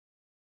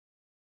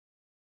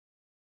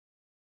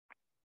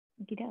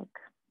Okey doke.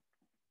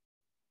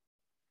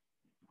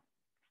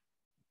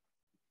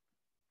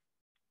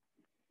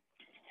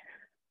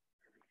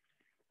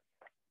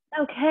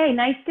 Okay,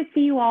 nice to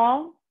see you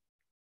all.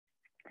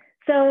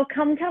 So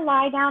come to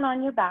lie down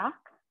on your back.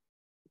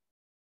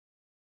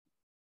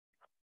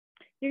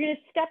 You're going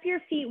to step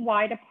your feet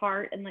wide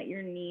apart and let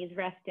your knees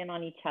rest in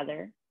on each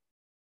other.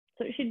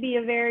 So it should be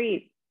a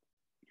very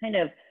kind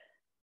of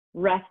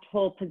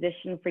restful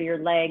position for your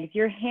legs.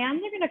 Your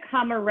hands are going to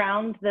come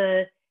around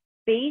the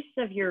base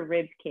of your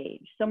rib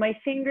cage. So my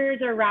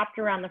fingers are wrapped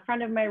around the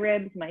front of my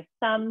ribs. My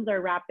thumbs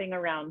are wrapping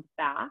around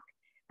back.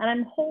 And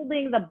I'm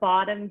holding the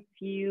bottom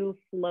few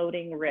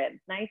floating ribs,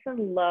 nice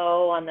and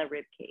low on the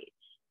rib cage.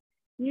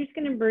 You're just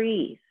going to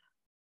breathe.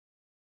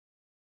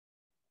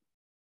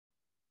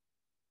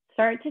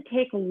 Start to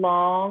take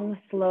long,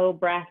 slow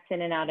breaths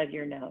in and out of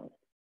your nose.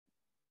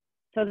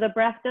 So the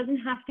breath doesn't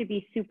have to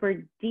be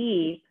super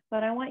deep,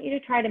 but I want you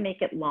to try to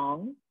make it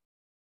long.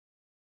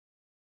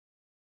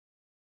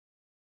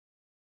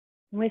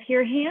 With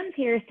your hands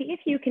here, see if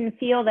you can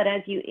feel that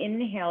as you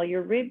inhale,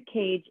 your rib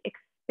cage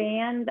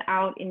expands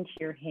out into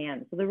your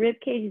hands. So the rib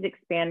cage is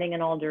expanding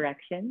in all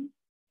directions.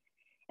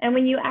 And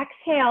when you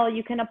exhale,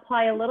 you can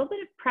apply a little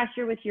bit of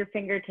pressure with your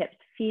fingertips,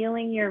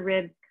 feeling your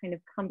ribs kind of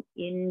come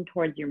in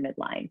towards your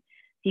midline.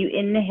 So you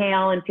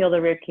inhale and feel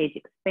the rib cage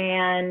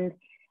expand,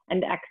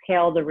 and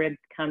exhale, the ribs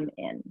come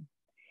in.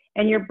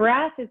 And your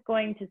breath is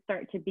going to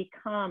start to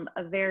become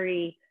a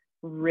very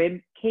rib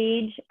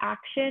cage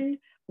action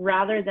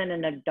rather than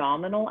an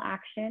abdominal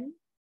action.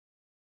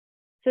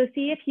 So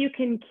see if you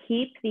can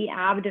keep the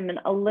abdomen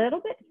a little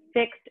bit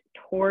fixed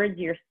towards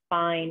your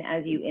spine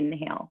as you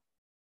inhale.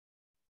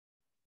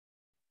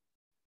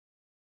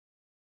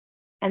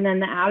 And then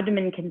the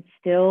abdomen can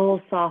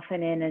still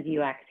soften in as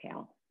you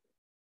exhale.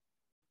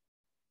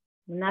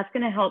 And that's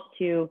going to help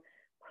to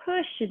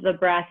push the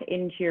breath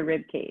into your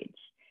rib cage.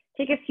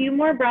 Take a few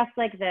more breaths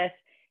like this,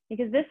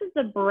 because this is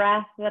the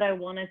breath that I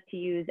want us to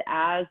use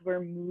as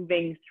we're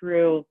moving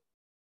through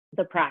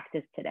the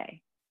practice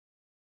today.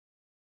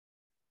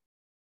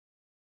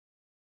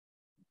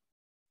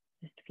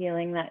 Just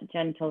feeling that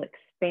gentle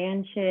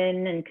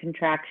expansion and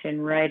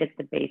contraction right at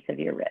the base of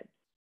your ribs.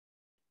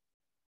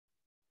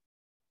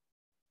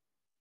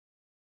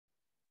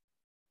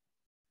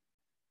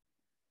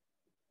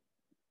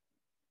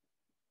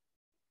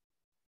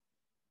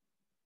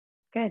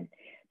 Good.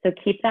 So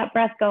keep that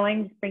breath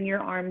going. Just bring your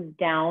arms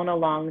down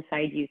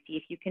alongside you. See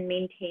if you can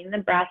maintain the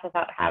breath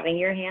without having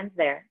your hands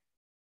there.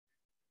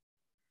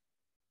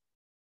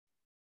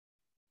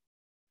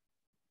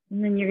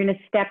 And then you're going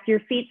to step your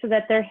feet so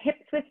that they're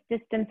hips width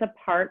distance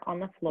apart on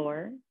the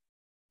floor.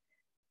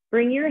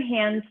 Bring your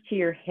hands to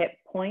your hip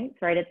points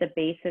right at the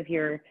base of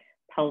your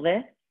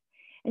pelvis.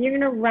 And you're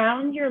going to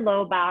round your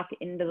low back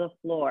into the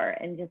floor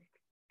and just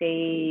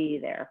stay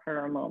there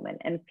for a moment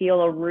and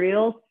feel a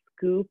real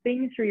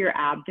scooping through your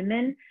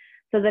abdomen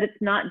so that it's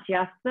not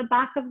just the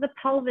back of the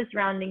pelvis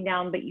rounding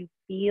down, but you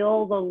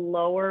feel the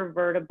lower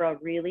vertebra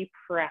really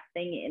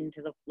pressing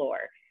into the floor.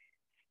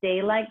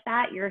 Stay like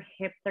that. Your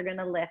hips are going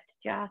to lift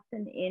just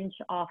an inch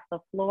off the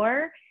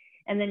floor,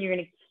 and then you're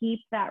going to keep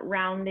that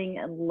rounding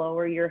and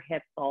lower your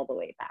hips all the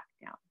way back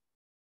down.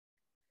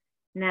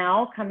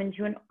 Now come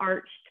into an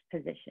arched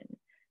position.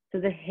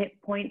 So the hip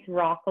points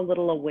rock a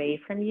little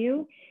away from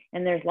you,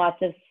 and there's lots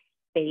of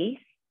space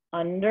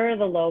under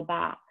the low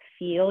back.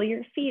 Feel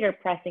your feet are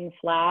pressing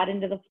flat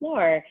into the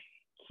floor.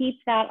 Keep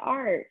that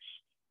arch.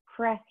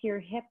 Press your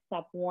hips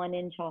up 1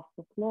 inch off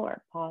the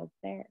floor. Pause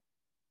there.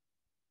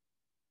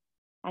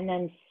 And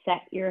then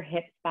set your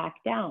hips back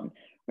down.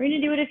 We're going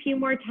to do it a few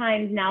more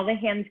times. Now the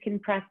hands can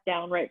press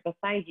down right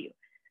beside you.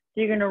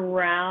 So you're going to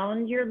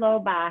round your low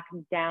back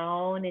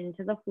down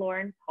into the floor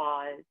and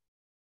pause.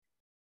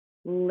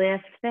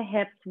 Lift the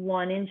hips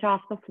 1 inch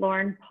off the floor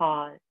and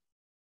pause.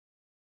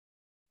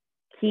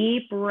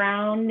 Keep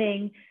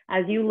rounding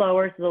as you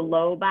lower, so the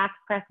low back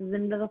presses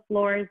into the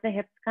floor as the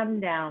hips come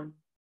down.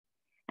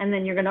 And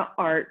then you're going to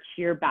arch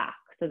your back.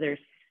 So there's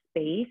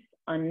space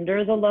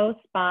under the low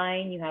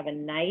spine. You have a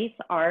nice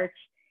arch.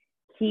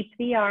 Keep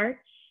the arch.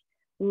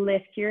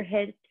 Lift your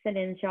hips an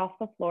inch off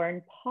the floor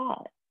and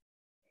pause.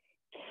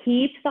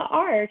 Keep the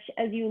arch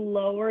as you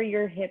lower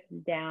your hips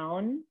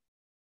down.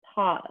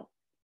 Pause.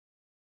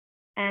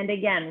 And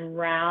again,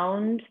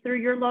 round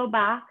through your low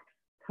back,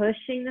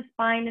 pushing the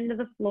spine into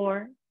the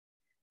floor.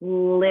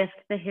 Lift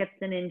the hips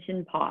an inch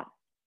and pause.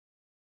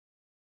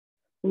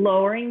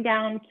 Lowering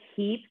down,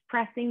 keep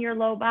pressing your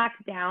low back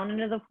down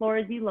into the floor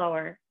as you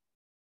lower.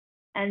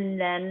 And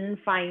then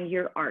find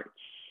your arch.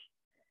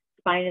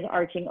 Spine is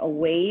arching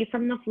away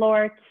from the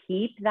floor.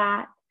 Keep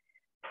that.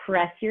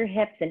 Press your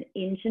hips an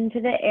inch into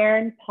the air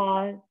and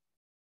pause.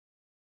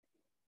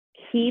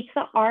 Keep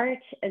the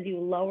arch as you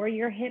lower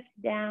your hips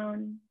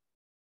down.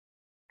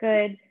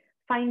 Good.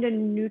 Find a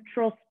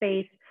neutral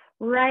space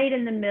right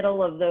in the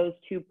middle of those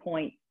 2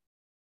 points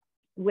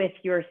with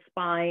your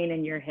spine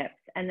and your hips.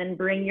 And then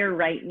bring your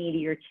right knee to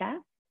your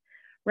chest.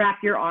 Wrap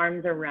your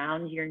arms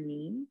around your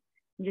knees.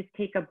 And just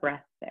take a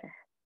breath there.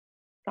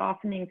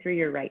 Softening through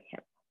your right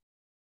hip.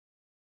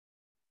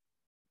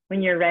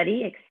 When you're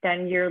ready,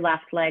 extend your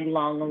left leg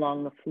long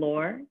along the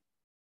floor.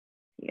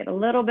 You get a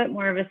little bit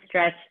more of a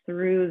stretch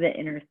through the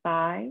inner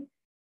thigh.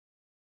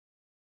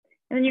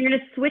 And then you're going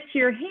to switch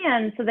your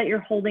hands so that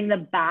you're holding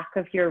the back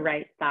of your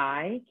right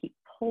thigh. Keep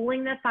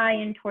pulling the thigh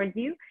in towards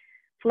you.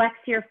 Flex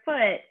your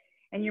foot,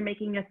 and you're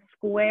making a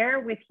square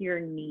with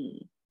your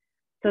knee.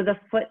 So the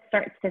foot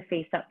starts to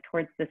face up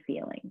towards the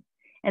ceiling.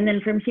 And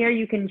then from here,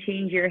 you can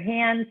change your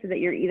hands so that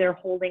you're either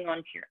holding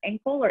onto your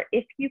ankle, or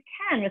if you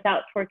can,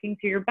 without twerking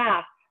through your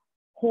back,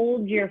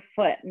 hold your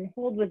foot and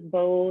hold with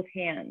both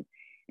hands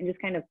and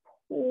just kind of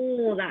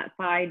pull that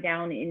thigh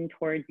down in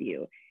towards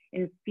you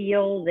and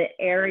feel the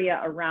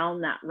area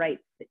around that right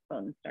sit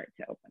bone start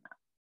to open up.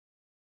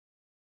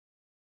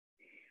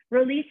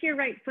 Release your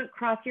right foot,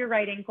 cross your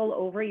right ankle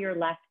over your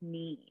left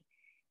knee.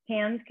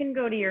 Hands can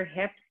go to your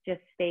hips,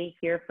 just stay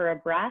here for a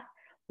breath,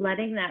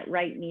 letting that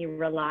right knee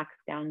relax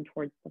down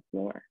towards the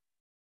floor.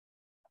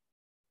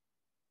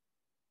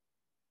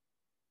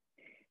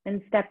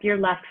 Then step your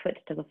left foot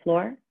to the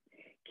floor.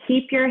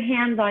 Keep your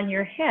hands on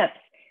your hips.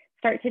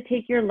 Start to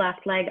take your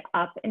left leg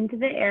up into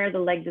the air. The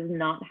leg does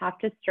not have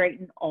to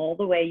straighten all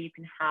the way. You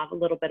can have a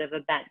little bit of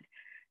a bend.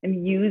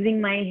 I'm using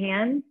my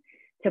hands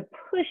to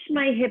push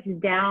my hips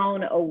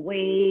down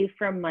away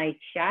from my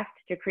chest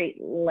to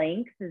create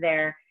length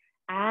there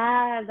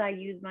as I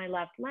use my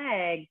left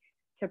leg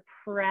to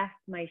press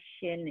my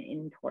shin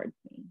in towards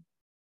me.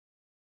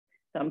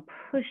 So I'm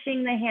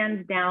pushing the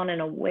hands down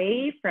and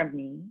away from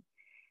me,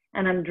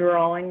 and I'm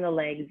drawing the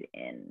legs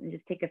in. And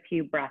just take a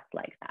few breaths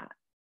like that.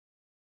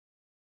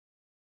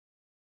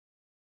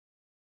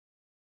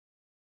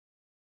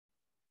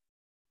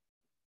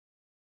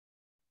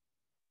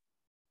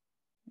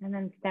 And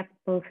then step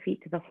both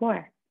feet to the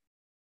floor.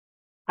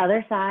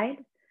 Other side,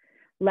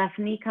 left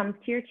knee comes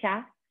to your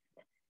chest.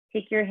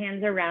 Take your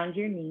hands around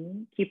your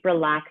knee. Keep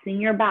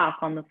relaxing your back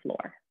on the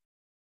floor.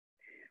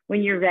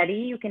 When you're ready,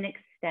 you can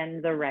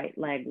extend the right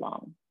leg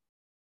long.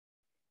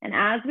 And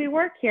as we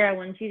work here, I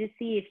want you to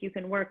see if you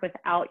can work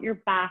without your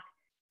back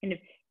kind of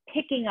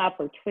picking up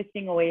or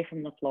twisting away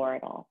from the floor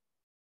at all.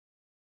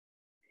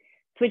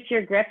 Switch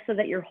your grip so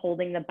that you're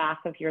holding the back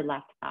of your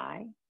left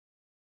thigh.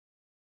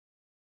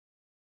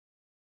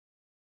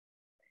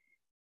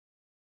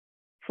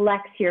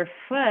 Flex your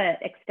foot,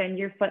 extend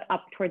your foot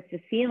up towards the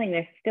ceiling.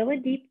 There's still a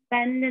deep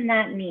bend in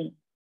that knee.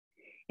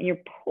 And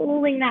you're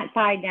pulling that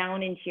thigh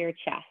down into your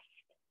chest.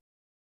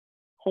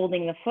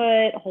 Holding the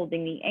foot,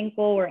 holding the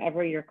ankle,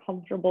 wherever you're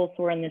comfortable.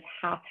 So we're in this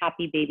half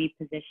happy baby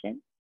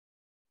position.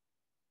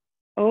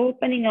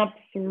 Opening up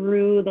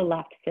through the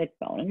left sit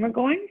bone. And we're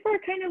going for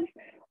kind of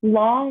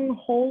long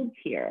holds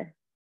here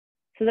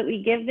so that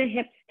we give the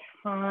hips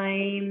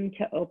time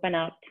to open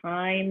up,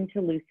 time to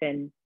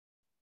loosen,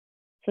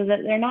 so that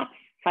they're not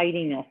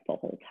fighting us the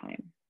whole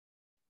time.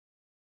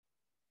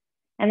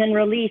 And then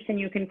release, and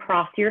you can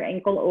cross your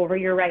ankle over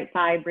your right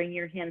thigh, bring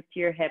your hands to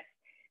your hips.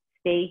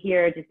 Stay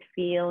here, just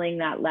feeling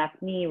that left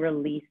knee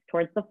release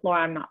towards the floor.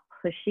 I'm not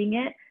pushing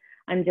it.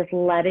 I'm just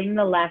letting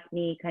the left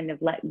knee kind of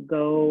let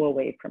go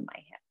away from my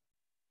hip.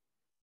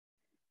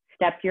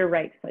 Step your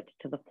right foot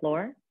to the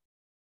floor.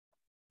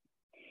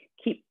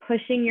 Keep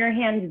pushing your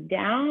hands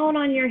down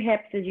on your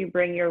hips as you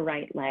bring your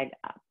right leg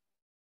up.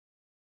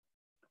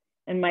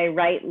 And my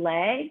right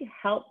leg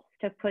helps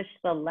to push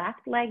the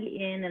left leg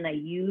in, and I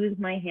use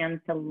my hands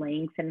to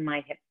lengthen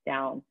my hips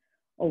down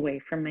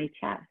away from my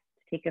chest.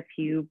 Take a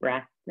few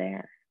breaths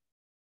there.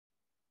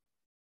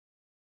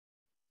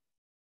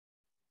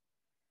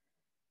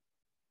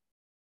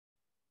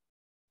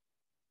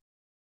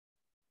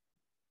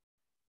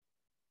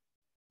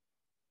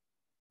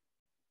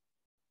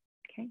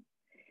 Okay.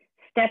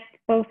 Step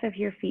both of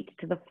your feet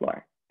to the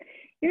floor.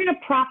 You're going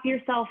to prop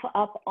yourself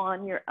up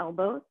on your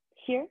elbows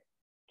here.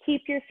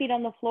 Keep your feet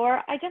on the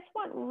floor. I just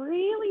want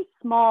really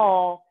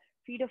small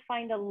for you to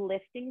find a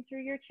lifting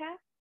through your chest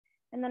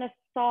and then a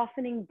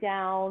softening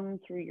down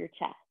through your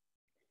chest.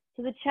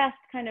 So the chest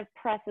kind of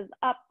presses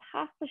up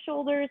past the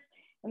shoulders,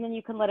 and then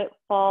you can let it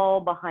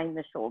fall behind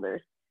the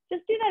shoulders.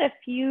 Just do that a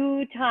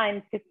few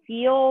times to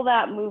feel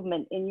that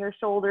movement in your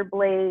shoulder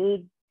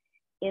blades,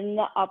 in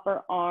the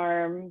upper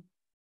arm.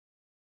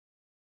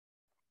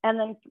 And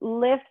then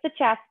lift the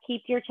chest,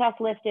 keep your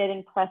chest lifted,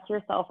 and press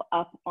yourself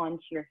up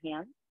onto your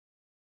hands.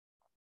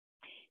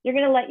 You're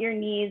going to let your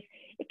knees,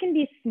 it can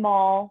be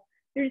small.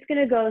 You're just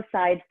going to go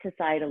side to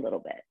side a little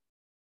bit,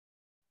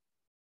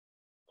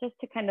 just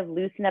to kind of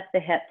loosen up the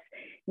hips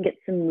and get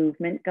some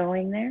movement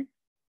going there.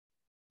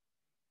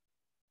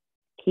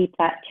 Keep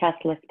that chest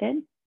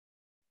lifted.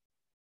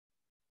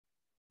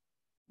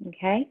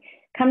 Okay,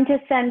 come to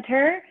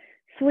center,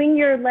 swing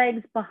your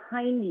legs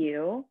behind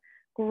you,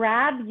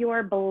 grab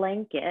your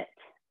blanket,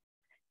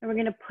 and we're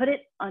going to put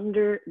it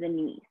under the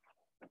knees.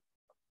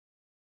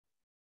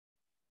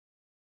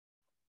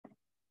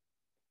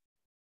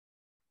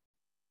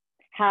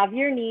 Have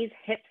your knees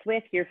hips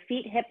width, your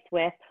feet hips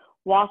width.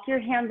 Walk your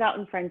hands out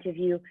in front of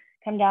you.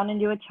 Come down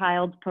into a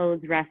child's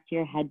pose. Rest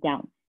your head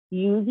down.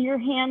 Use your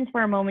hands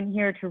for a moment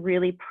here to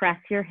really press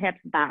your hips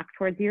back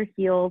towards your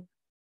heels.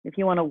 If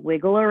you want to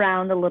wiggle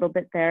around a little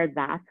bit there,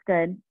 that's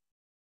good.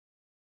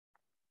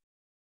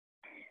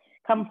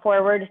 Come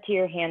forward to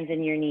your hands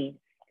and your knees.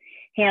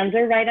 Hands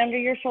are right under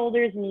your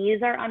shoulders,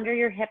 knees are under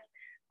your hips.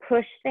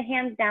 Push the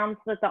hands down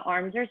so that the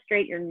arms are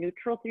straight. You're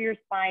neutral through your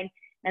spine,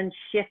 and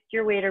shift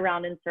your weight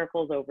around in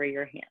circles over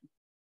your hands.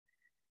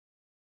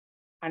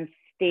 I'm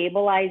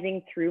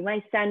stabilizing through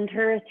my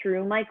center,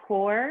 through my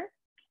core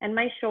and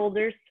my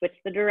shoulders. Switch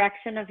the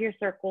direction of your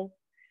circle,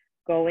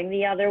 going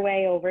the other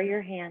way over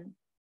your hands.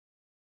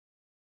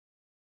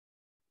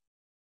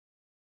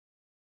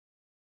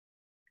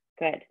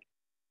 Good.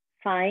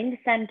 Find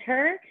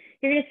center.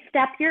 You're going to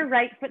step your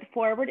right foot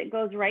forward. It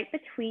goes right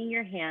between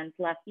your hands.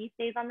 Left knee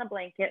stays on the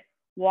blanket.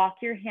 Walk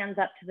your hands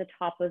up to the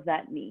top of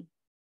that knee.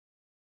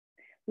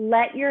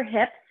 Let your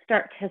hips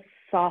start to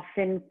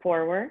soften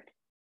forward.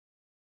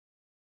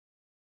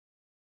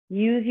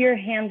 Use your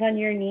hands on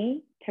your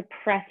knee to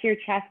press your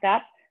chest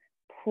up.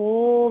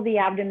 Pull the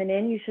abdomen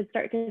in. You should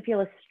start to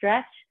feel a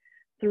stretch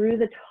through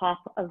the top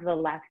of the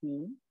left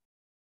knee.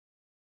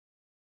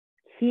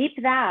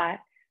 Keep that.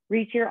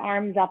 Reach your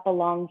arms up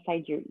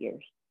alongside your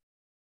ears.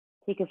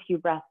 Take a few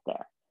breaths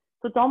there.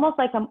 So it's almost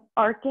like I'm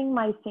arcing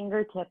my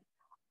fingertips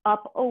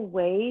up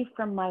away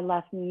from my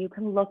left knee. You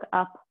can look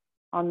up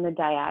on the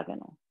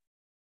diagonal.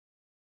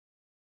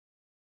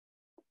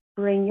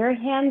 Bring your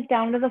hands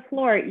down to the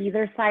floor,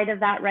 either side of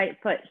that right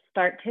foot.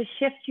 Start to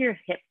shift your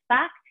hips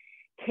back.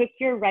 Kick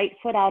your right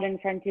foot out in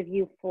front of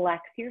you.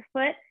 Flex your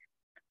foot.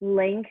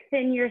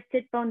 Lengthen your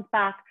sit bones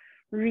back.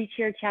 Reach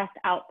your chest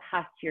out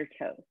past your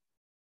toes.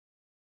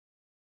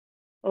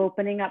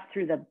 Opening up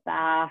through the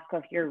back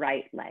of your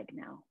right leg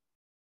now.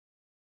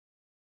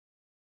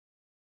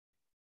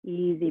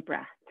 Easy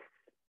breaths.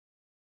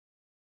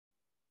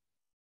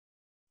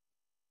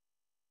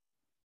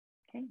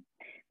 Okay.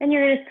 Then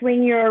you're going to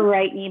swing your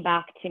right knee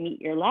back to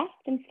meet your left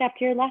and step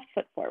your left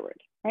foot forward,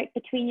 right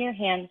between your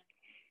hands.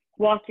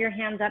 Walk your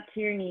hands up to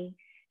your knee.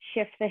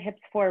 Shift the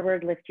hips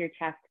forward. Lift your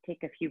chest.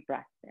 Take a few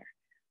breaths there.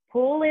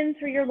 Pull in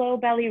through your low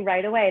belly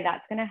right away.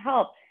 That's going to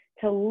help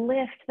to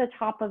lift the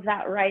top of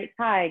that right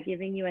thigh,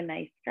 giving you a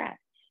nice stretch.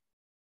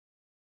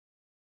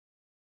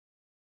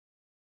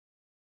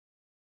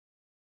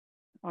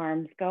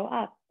 Arms go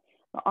up.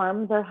 The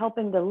arms are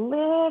helping to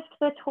lift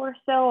the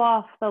torso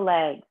off the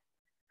legs.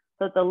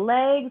 So that the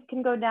legs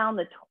can go down,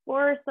 the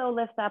torso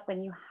lifts up,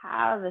 and you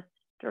have a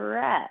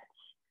stretch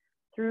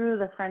through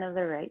the front of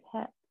the right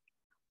hip.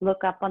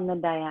 Look up on the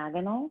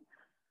diagonal.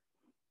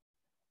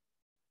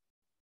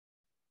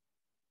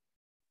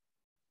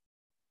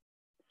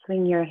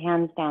 Swing your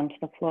hands down to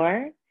the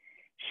floor.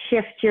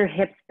 Shift your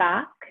hips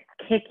back.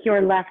 Kick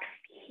your left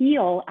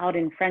heel out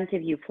in front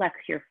of you. Flex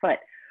your foot.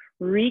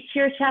 Reach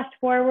your chest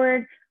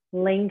forward.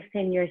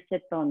 Lengthen your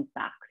sit bones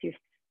back. So you're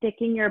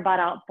sticking your butt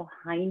out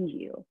behind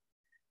you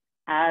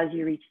as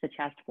you reach the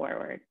chest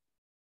forward,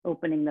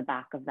 opening the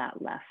back of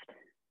that left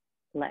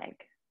leg.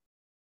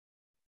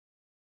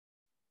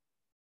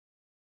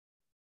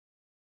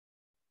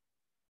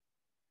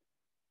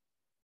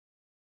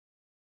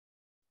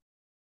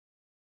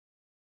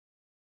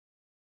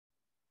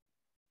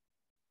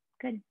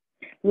 Good.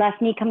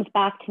 Left knee comes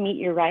back to meet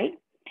your right.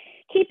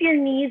 Keep your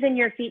knees and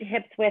your feet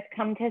hips width.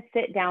 Come to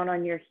sit down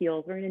on your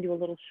heels. We're going to do a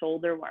little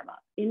shoulder warm up.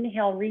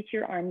 Inhale, reach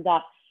your arms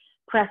up.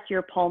 Press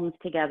your palms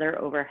together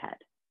overhead.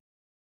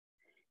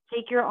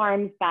 Take your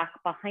arms back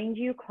behind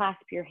you.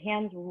 Clasp your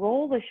hands.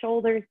 Roll the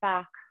shoulders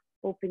back.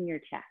 Open your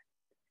chest.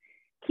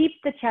 Keep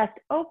the chest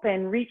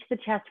open. Reach the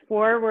chest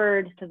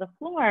forward to the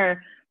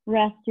floor.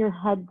 Rest your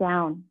head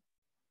down.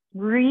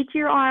 Reach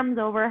your arms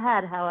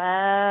overhead,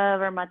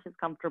 however much is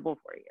comfortable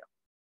for you.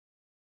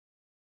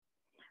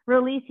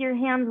 Release your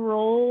hands,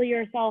 roll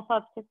yourself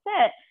up to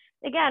sit.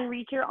 Again,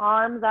 reach your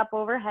arms up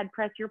overhead,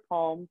 press your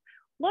palms.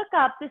 Look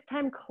up, this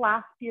time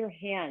clasp your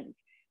hands.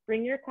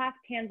 Bring your clasped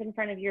hands in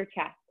front of your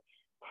chest.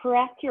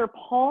 Press your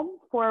palms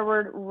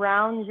forward,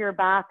 round your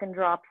back and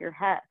drop your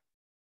head.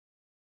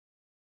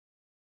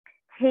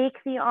 Take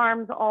the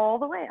arms all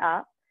the way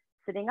up,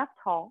 sitting up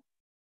tall.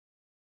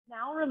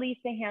 Now release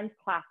the hands,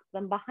 clasp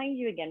them behind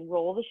you again.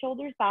 Roll the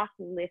shoulders back,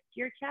 lift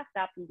your chest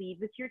up, lead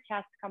with your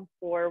chest, come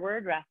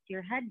forward, rest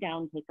your head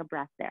down, take a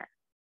breath there.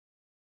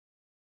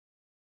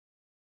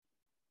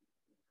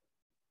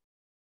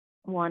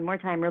 One more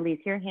time, release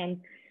your hands,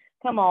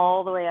 come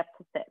all the way up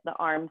to sit. The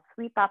arms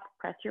sweep up,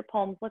 press your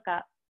palms, look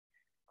up.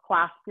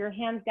 Clasp your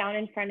hands down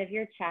in front of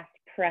your chest,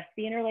 press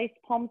the interlaced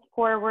palms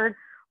forward,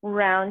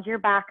 round your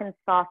back and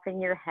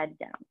soften your head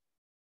down.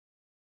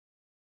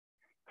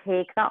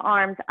 Take the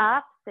arms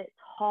up, sit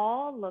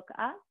tall, look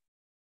up.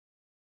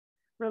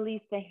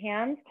 Release the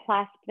hands,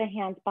 clasp the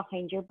hands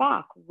behind your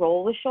back.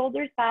 Roll the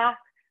shoulders back,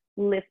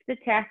 lift the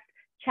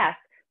chest.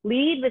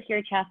 Lead with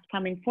your chest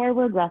coming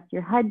forward, rest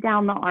your head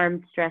down, the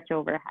arms stretch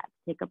overhead.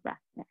 Take a breath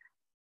there.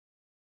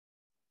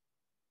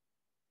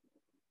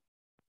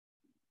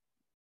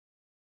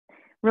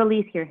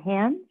 Release your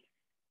hands.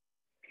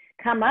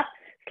 Come up,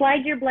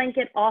 slide your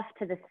blanket off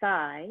to the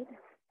side.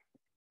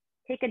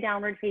 Take a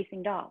downward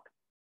facing dog.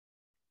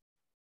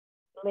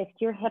 Lift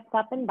your hips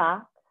up and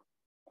back.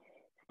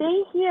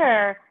 Stay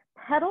here,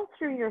 pedal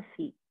through your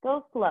feet,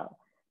 go slow.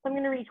 So I'm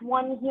going to reach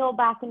one heel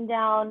back and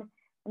down,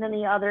 and then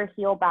the other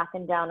heel back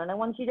and down. And I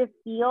want you to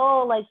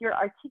feel like you're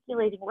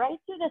articulating right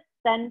through the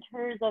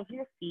centers of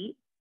your feet,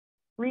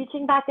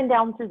 reaching back and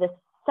down through the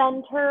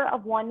center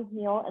of one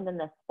heel and then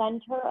the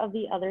center of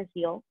the other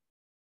heel,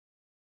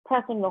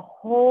 pressing the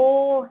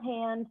whole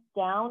hand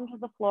down to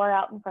the floor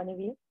out in front of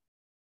you.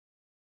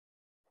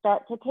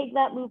 Start to take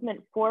that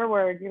movement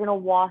forward. You're going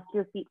to walk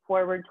your feet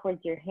forward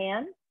towards your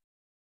hands.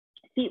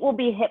 Feet will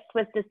be hip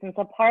width distance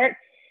apart.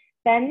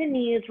 Bend the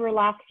knees,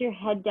 relax your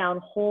head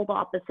down, hold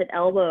opposite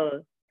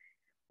elbows.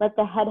 Let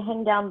the head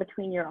hang down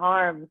between your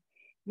arms.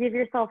 Give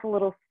yourself a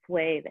little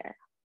sway there.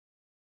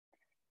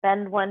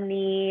 Bend one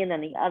knee and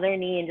then the other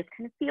knee and just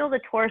kind of feel the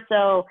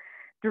torso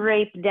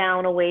drape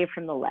down away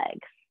from the legs.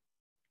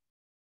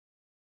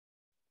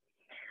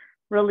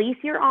 Release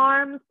your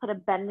arms, put a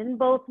bend in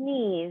both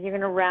knees. You're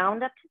going to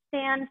round up to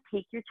stand,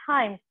 take your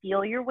time,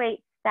 feel your weight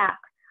stack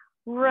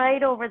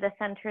right over the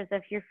centers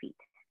of your feet.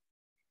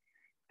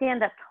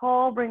 Stand up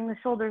tall, bring the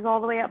shoulders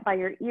all the way up by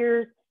your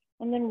ears,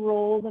 and then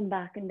roll them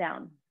back and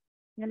down.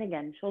 And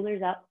again,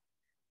 shoulders up,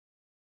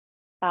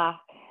 back,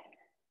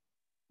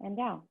 and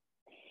down.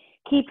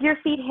 Keep your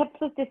feet hip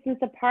width distance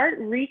apart.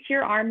 Reach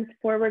your arms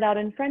forward out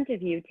in front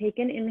of you. Take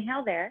an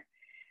inhale there.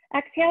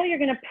 Exhale, you're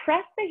going to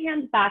press the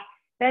hands back,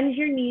 bend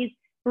your knees,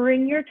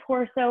 bring your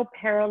torso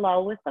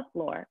parallel with the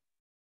floor.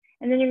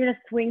 And then you're going to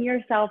swing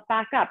yourself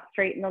back up.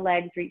 Straighten the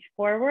legs, reach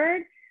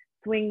forward.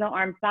 Swing the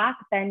arms back,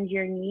 bend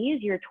your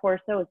knees. Your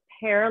torso is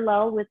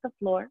parallel with the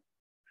floor.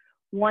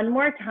 One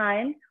more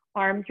time,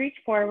 arms reach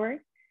forward.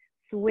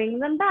 Swing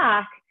them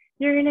back.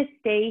 You're going to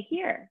stay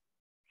here.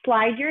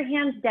 Slide your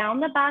hands down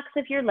the backs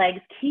of your legs.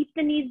 Keep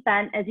the knees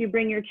bent as you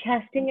bring your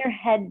chest and your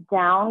head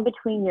down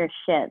between your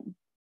shins.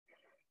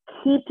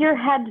 Keep your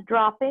head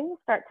dropping.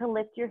 Start to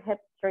lift your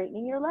hips,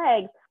 straightening your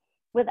legs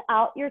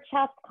without your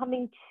chest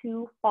coming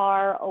too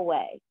far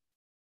away.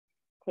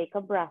 Take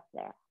a breath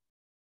there.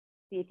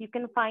 See if you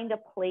can find a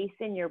place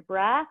in your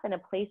breath and a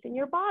place in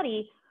your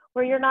body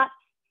where you're not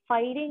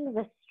fighting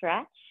the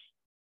stretch.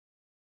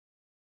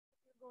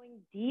 You're going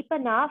deep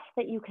enough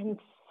that you can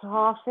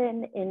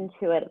soften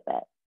into it a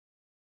bit.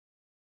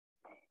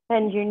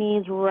 Bend your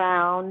knees,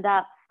 round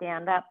up,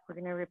 stand up. We're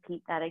going to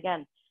repeat that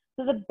again.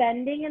 So the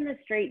bending and the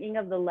straightening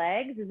of the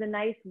legs is a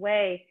nice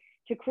way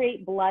to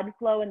create blood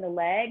flow in the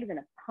legs and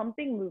a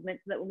pumping movement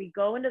so that when we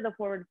go into the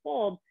forward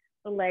fold,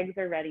 the legs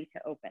are ready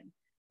to open.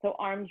 So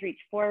arms reach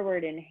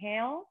forward,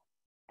 inhale.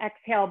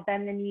 Exhale,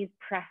 bend the knees,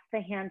 press the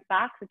hands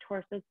back, the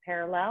torso's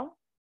parallel.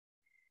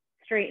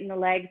 Straighten the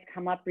legs,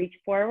 come up, reach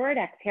forward.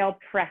 Exhale,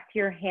 press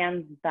your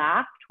hands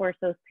back,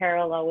 torso's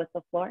parallel with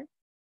the floor.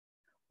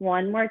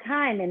 One more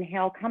time,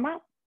 inhale, come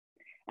up.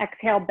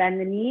 Exhale,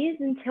 bend the knees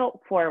and tilt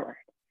forward.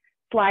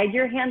 Slide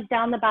your hands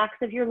down the backs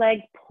of your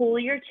legs, pull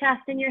your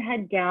chest and your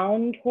head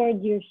down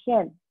towards your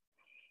shin.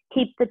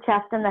 Keep the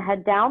chest and the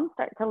head down,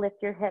 start to lift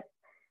your hips,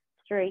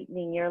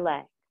 straightening your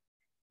legs.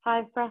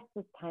 5 breaths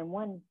this time.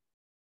 1,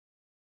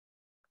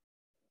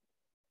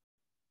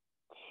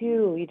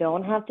 2, you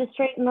don't have to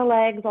straighten the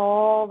legs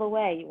all the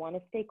way. You want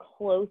to stay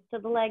close to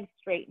the legs,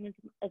 straighten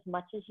as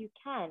much as you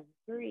can.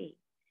 3,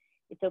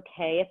 it's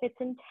okay if it's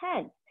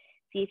intense.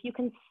 See if you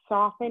can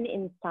soften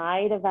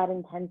inside of that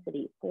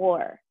intensity.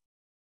 4,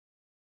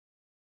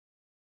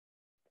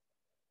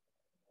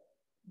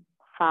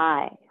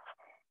 5,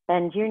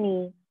 bend your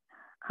knees,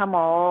 come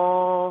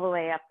all the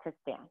way up to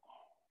stand.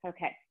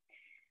 Okay.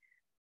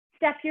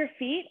 Step your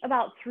feet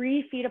about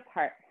 3 feet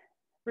apart.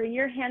 Bring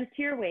your hands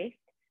to your waist.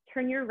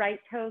 Turn your right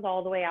toes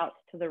all the way out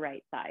to the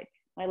right side.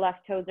 My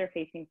left toes are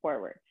facing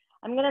forward.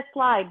 I'm going to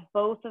slide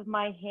both of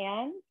my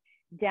hands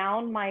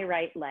down my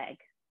right leg.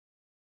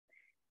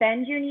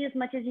 Bend your knee as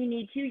much as you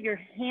need to. Your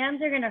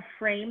hands are going to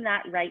frame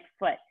that right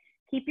foot.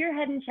 Keep your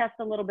head and chest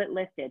a little bit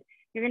lifted.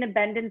 You're going to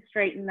bend and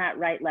straighten that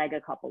right leg a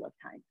couple of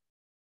times.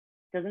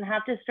 Doesn't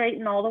have to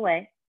straighten all the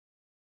way.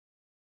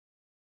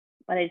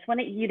 But I just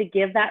wanted you to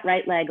give that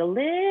right leg a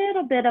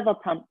little bit of a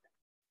pump.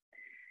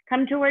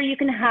 Come to where you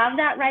can have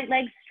that right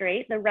leg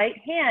straight. The right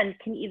hand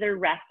can either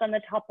rest on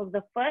the top of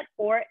the foot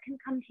or it can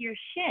come to your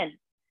shin.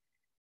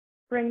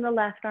 Bring the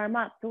left arm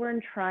up. So we're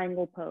in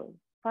triangle pose.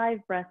 5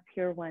 breaths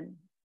here. 1,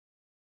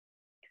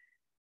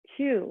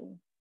 2,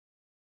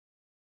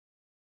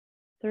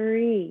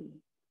 3,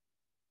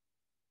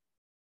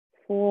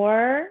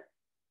 4,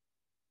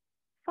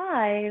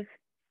 5.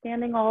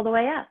 Standing all the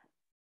way up.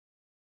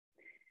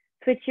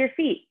 Switch your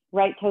feet.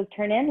 Right toes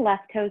turn in,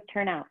 left toes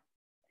turn out.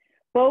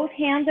 Both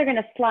hands are going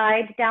to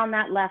slide down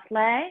that left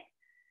leg.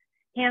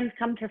 Hands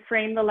come to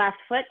frame the left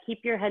foot.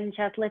 Keep your head and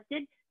chest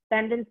lifted.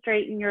 Bend and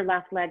straighten your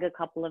left leg a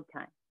couple of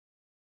times.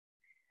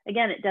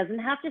 Again, it doesn't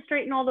have to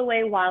straighten all the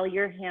way while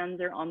your hands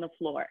are on the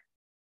floor.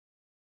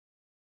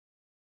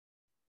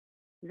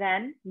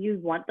 Then you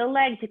want the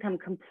leg to come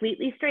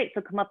completely straight.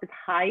 So come up as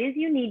high as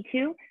you need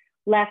to.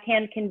 Left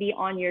hand can be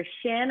on your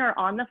shin or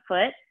on the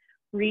foot.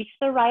 Reach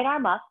the right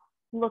arm up.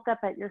 Look up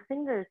at your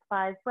fingers.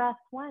 5 breaths.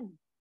 1,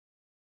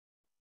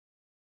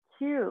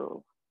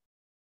 2,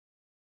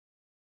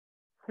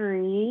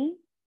 3,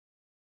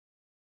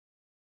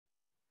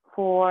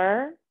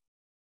 4,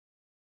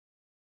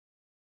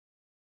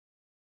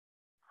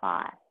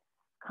 5.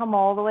 Come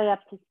all the way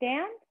up to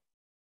stand.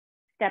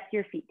 Step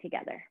your feet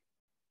together.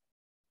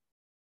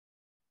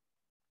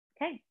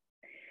 Okay.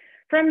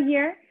 From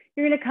here,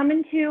 you're going to come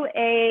into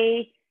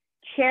a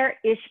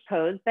chair-ish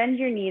pose. Bend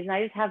your knees, and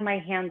I just have my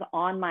hands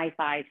on my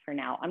thighs for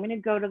now. I'm going to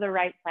go to the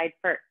right side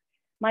first.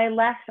 My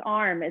left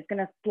arm is going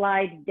to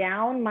slide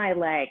down my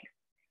leg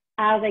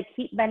as I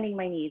keep bending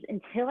my knees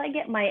until I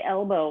get my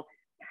elbow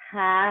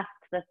past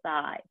the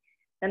thigh.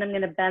 Then I'm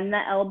going to bend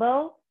the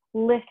elbow,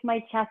 lift my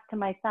chest to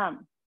my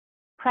thumb.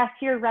 Press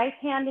your right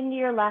hand into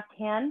your left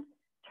hand.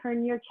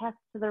 Turn your chest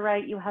to the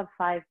right. You have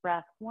 5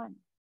 breaths. 1,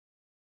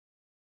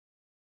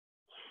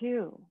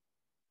 2,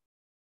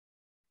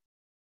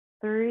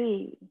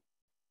 3,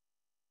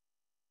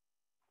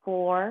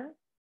 4,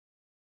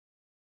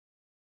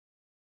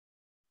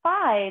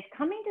 5.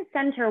 Coming to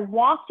center,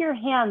 walk your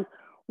hands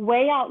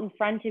way out in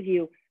front of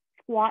you.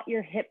 Squat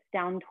your hips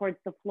down towards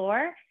the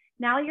floor.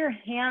 Now your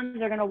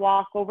hands are going to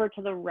walk over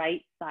to the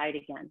right side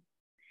again.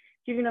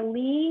 So you're going to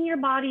lean your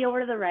body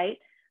over to the right.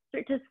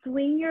 Start to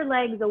swing your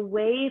legs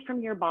away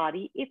from your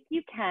body. If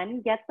you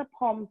can, get the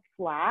palms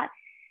flat.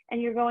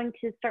 And you're going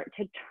to start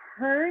to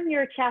turn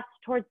your chest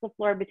towards the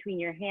floor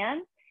between your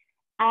hands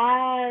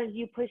as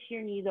you push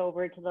your knees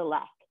over to the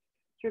left.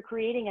 So you're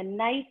creating a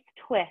nice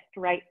twist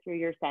right through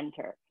your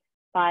center.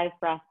 5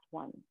 breaths.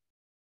 1,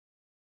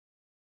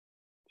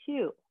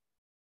 2,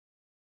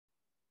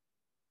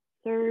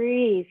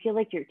 3. Feel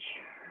like you're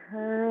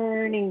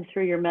turning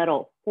through your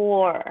middle.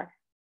 4,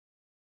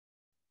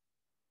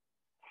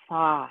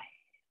 5.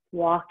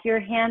 Walk your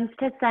hands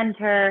to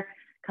center.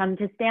 Come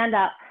to stand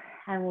up,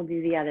 and we'll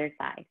do the other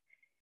side.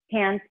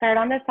 Hands start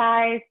on the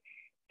thighs.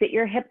 Sit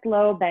your hips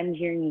low, bend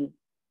your knee.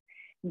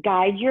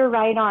 Guide your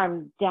right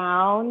arm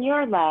down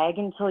your leg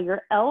until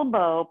your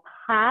elbow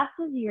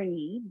passes your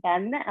knee.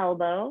 Bend the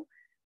elbow.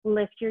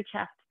 Lift your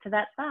chest to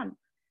that thumb.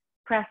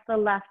 Press the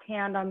left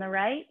hand on the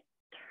right.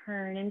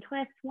 Turn and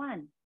twist.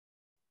 1,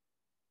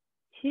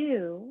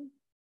 2,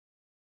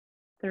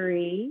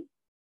 3,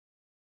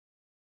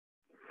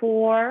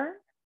 4,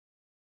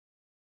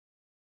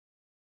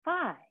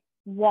 5.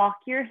 Walk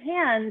your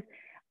hands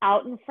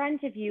out in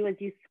front of you as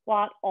you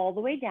squat all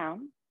the way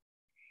down.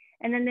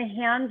 And then the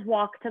hands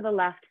walk to the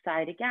left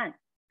side again.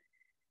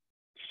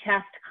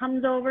 Chest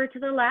comes over to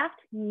the left,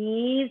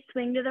 knees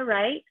swing to the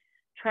right.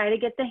 Try to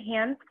get the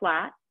hands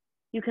flat.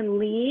 You can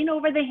lean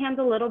over the hands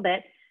a little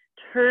bit.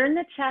 Turn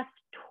the chest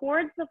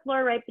towards the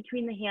floor right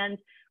between the hands.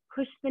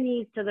 Push the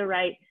knees to the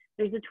right.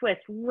 There's a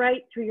twist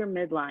right through your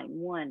midline.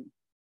 1,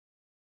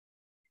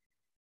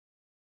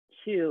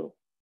 2,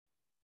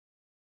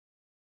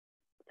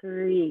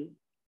 3,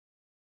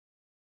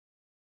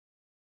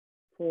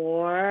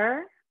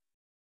 4,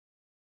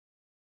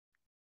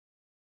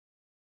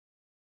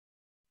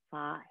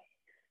 5.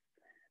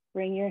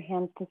 Bring your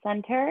hands to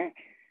center.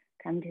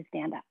 Come to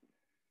stand up.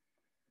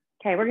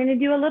 Okay, we're going to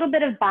do a little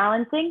bit of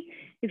balancing.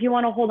 If you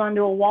want to hold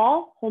onto a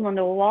wall, hold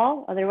onto a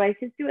wall. Otherwise,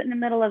 just do it in the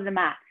middle of the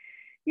mat.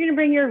 You're going to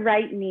bring your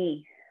right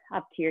knee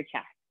up to your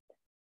chest.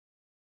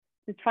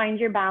 Just find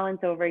your balance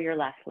over your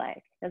left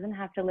leg. Doesn't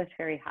have to lift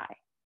very high.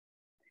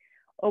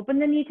 Open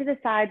the knee to the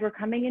side. We're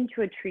coming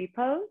into a tree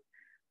pose.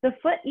 The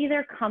foot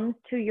either comes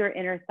to your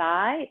inner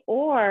thigh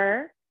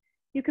or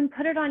you can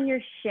put it on your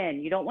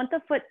shin. You don't want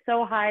the foot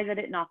so high that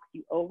it knocks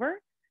you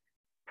over.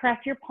 Press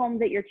your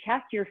palms at your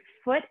chest. Your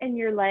foot and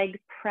your leg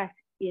press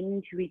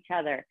into each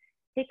other.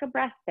 Take a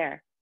breath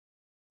there.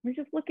 We're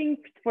just looking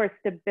for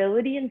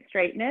stability and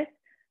straightness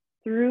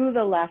through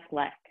the left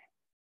leg.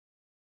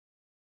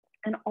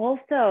 And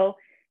also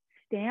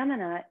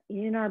stamina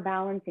in our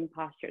balancing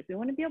postures. We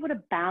want to be able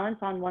to balance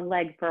on one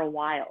leg for a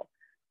while.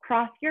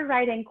 Cross your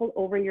right ankle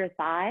over your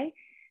thigh.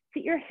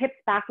 Sit your hips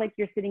back like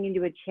you're sitting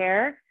into a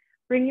chair.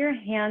 Bring your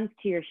hands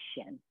to your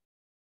shin.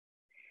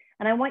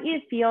 And I want you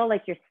to feel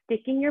like you're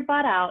sticking your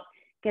butt out,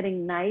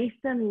 getting nice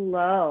and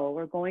low.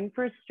 We're going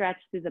for a stretch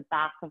through the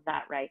back of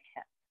that right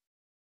hip.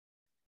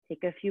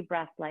 Take a few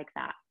breaths like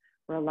that.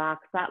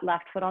 Relax that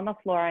left foot on the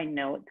floor. I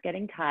know it's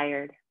getting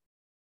tired.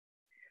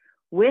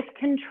 With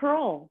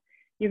control,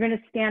 you're going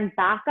to stand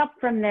back up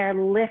from there,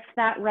 lift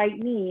that right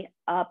knee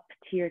up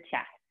to your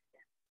chest.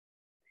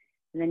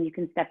 And then you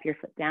can step your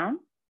foot down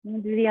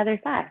and do the other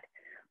side.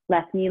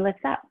 Left knee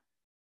lifts up.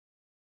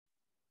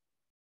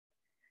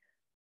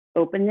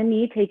 Open the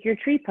knee, take your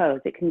tree pose.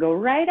 It can go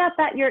right up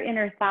at your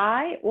inner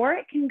thigh or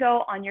it can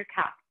go on your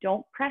calf.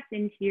 Don't press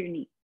into your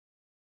knee.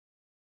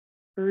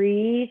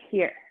 Breathe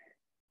here.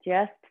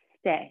 Just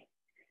stay.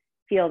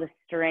 Feel the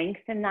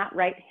strength in that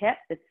right hip,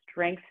 the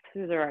strength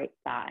through the right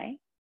thigh.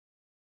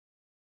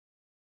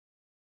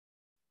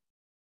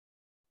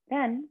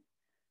 Then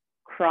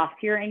cross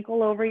your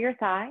ankle over your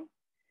thigh.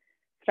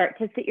 Start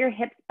to sit your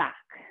hips back.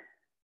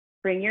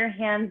 Bring your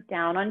hands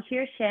down onto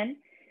your shin.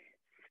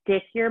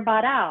 Stick your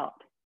butt out.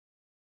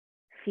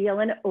 Feel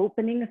an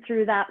opening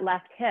through that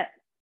left hip.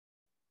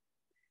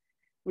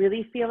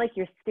 Really feel like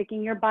you're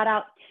sticking your butt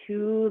out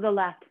to the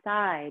left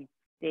side.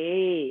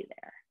 Stay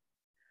there.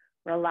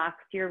 Relax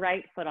your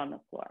right foot on the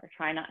floor.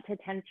 Try not to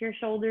tense your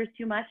shoulders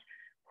too much.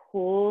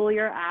 pull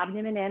your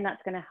abdomen in.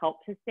 That's going to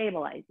help to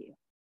stabilize you.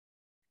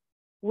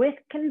 With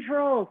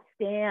control,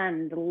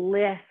 stand,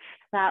 lift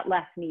that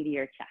left knee to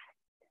your chest.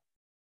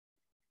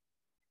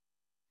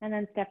 And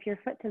then step your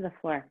foot to the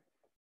floor.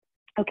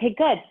 Okay,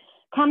 good.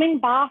 Coming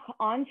back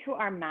onto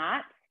our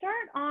mat,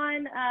 start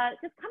on,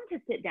 just come to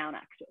sit down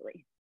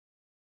actually.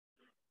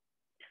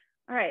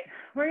 All right,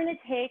 we're gonna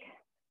take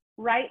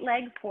right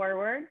leg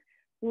forward,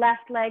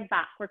 left leg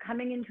back. We're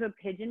coming into a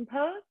pigeon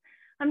pose.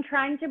 I'm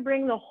trying to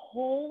bring the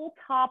whole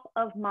top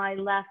of my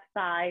left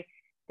thigh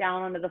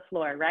down onto the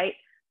floor, right?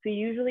 So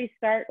usually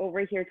start over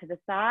here to the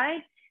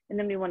side, and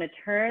then we wanna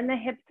turn the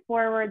hips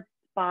forward,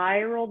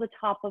 spiral the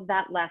top of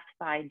that left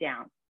thigh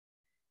down.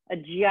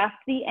 Adjust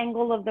the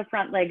angle of the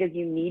front leg as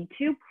you need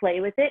to.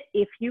 Play with it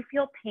if you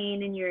feel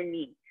pain in your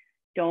knee.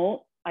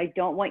 I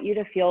don't want you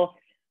to feel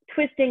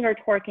twisting or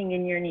torquing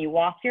in your knee.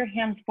 Walk your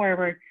hands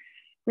forward.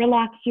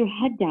 Relax your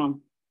head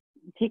down.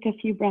 Take a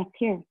few breaths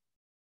here.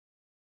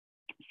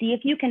 See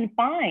if you can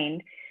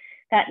find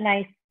that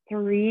nice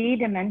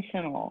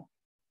three-dimensional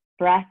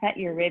breath at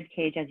your rib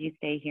cage as you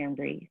stay here and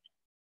breathe.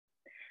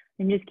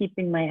 I'm just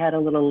keeping my head a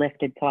little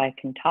lifted so I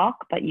can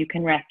talk, but you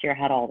can rest your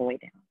head all the way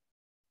down.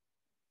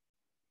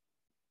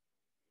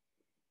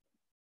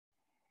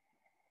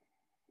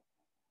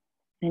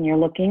 And you're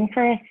looking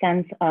for a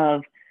sense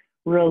of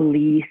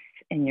release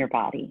in your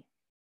body.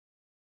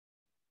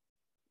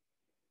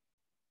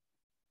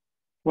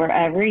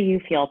 Wherever you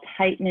feel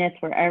tightness,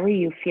 wherever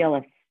you feel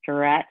a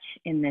stretch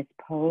in this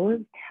pose,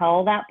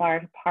 tell that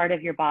part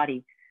of your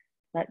body,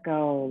 let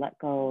go, let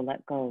go,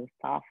 let go,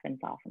 soften,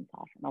 soften,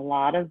 soften. A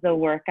lot of the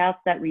workouts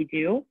that we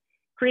do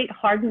create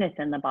hardness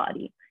in the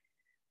body.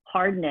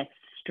 Hardness,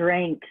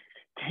 strength,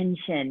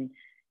 tension.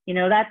 You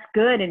know, that's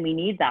good and we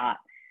need that.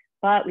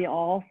 But we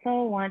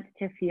also want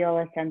to feel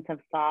a sense of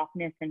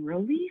softness and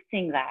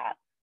releasing that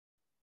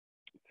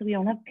so we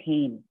don't have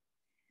pain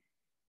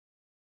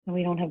and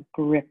we don't have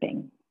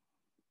gripping.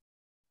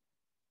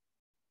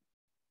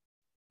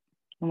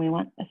 And we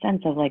want a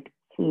sense of like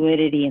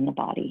fluidity in the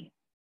body.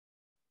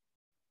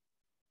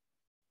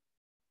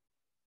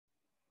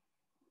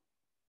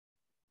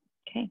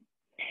 Okay,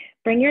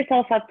 bring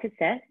yourself up to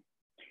sit.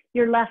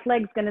 Your left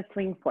leg's gonna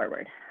swing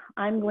forward.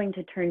 I'm going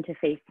to turn to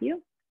face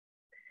you.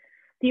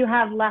 So you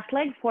have left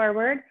leg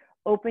forward,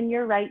 open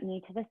your right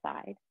knee to the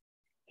side.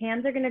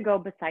 Hands are gonna go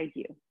beside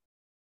you.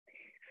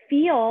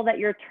 Feel that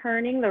you're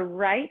turning the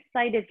right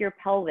side of your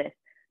pelvis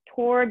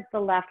towards the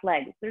left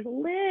leg. There's a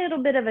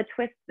little bit of a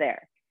twist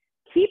there.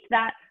 Keep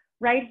that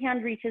right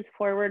hand reaches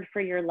forward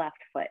for your left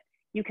foot.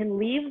 You can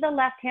leave the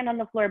left hand on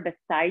the floor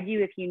beside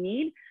you if you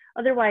need.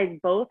 Otherwise,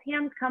 both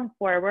hands come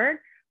forward. I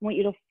want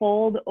you to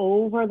fold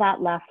over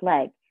that left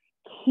leg.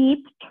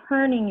 Keep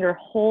turning your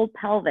whole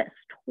pelvis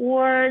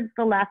towards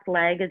the left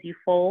leg as you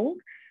fold,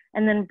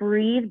 and then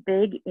breathe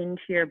big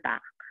into your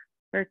back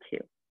for 2,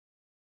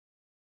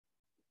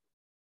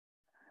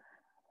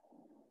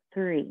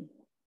 3,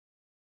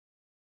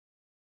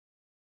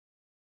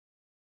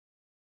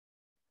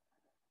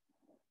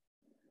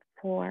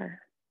 4,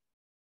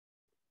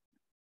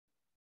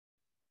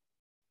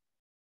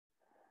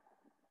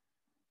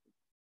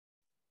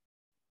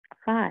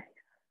 5.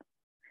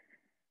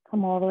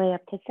 Come all the way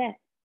up to sit.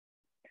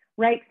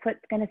 Right foot's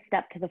gonna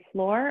step to the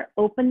floor.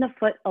 Open the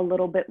foot a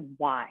little bit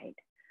wide.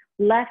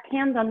 Left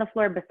hand's on the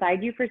floor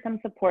beside you for some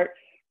support.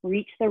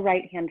 Reach the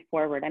right hand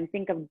forward. I'm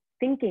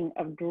thinking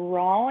of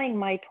drawing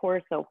my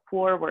torso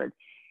forward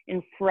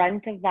in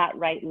front of that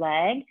right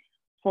leg.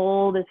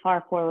 Fold as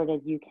far forward as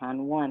you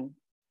can. 1,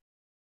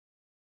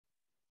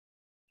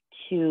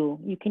 2.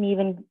 You can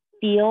even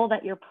feel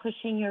that you're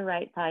pushing your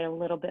right thigh a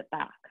little bit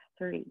back.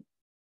 3,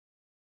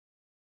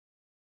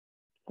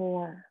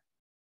 4,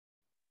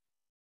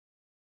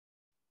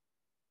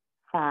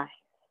 5.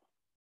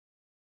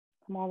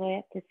 Come all the way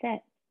up to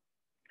sit.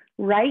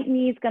 Right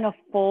knee is going to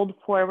fold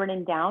forward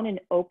and down and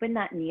open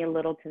that knee a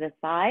little to the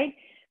side.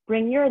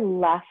 Bring your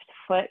left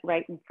foot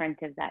right in front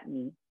of that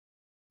knee.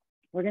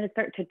 We're going to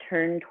start to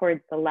turn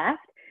towards the left.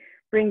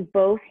 Bring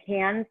both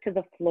hands to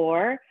the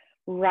floor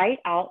right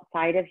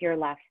outside of your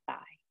left thigh.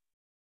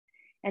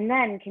 And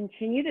then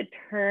continue to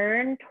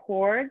turn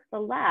towards the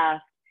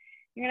left.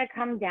 You're going to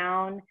come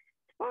down as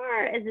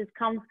far as is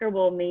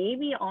comfortable,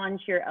 maybe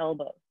onto your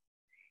elbows.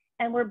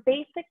 And we're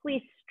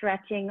basically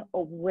stretching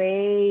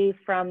away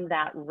from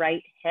that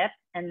right hip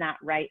and that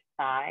right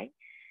thigh.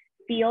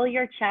 Feel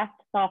your chest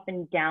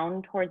soften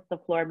down towards the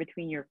floor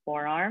between your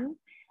forearms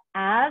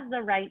as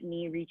the right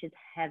knee reaches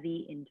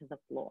heavy into the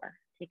floor.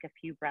 Take a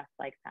few breaths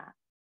like that.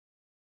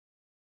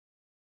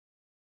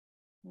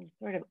 And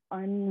sort of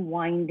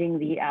unwinding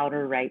the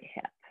outer right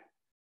hip,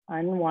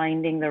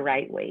 unwinding the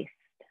right waist.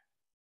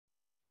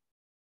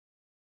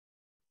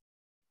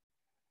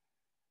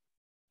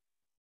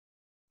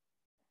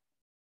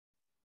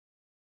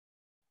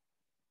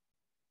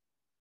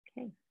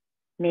 Okay,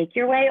 make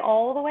your way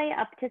all the way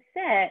up to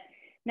sit.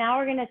 Now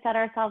we're gonna set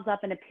ourselves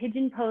up in a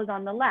pigeon pose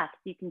on the left.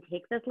 So you can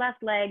take this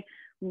left leg,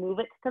 move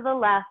it to the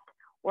left,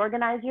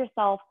 organize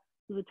yourself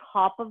to the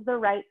top of the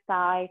right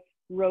thigh,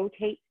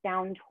 rotates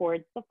down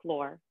towards the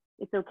floor.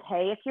 It's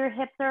okay if your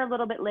hips are a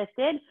little bit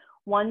lifted.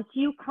 Once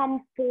you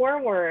come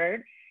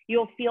forward,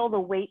 you'll feel the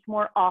weight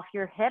more off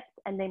your hips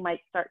and they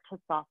might start to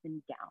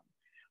soften down.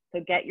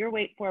 So get your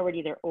weight forward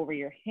either over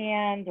your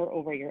hands or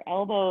over your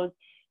elbows.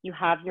 You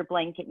have your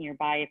blanket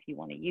nearby if you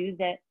want to use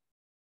it.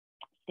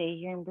 Stay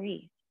here and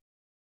breathe.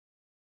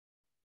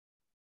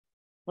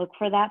 Look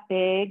for that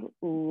big,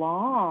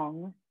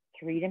 long,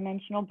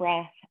 three-dimensional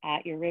breath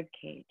at your rib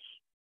cage.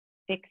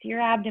 Fix your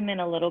abdomen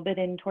a little bit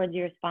in towards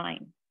your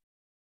spine.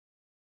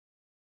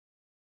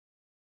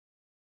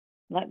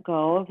 Let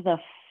go of the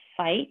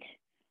fight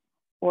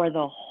or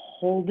the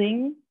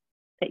holding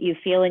that you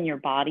feel in your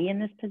body in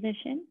this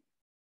position.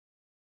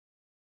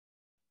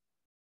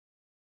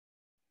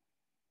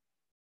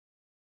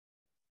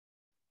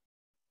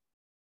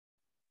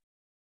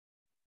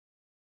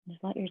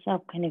 Just let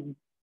yourself kind of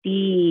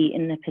be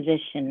in the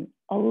position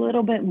a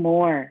little bit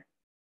more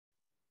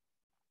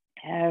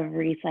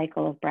every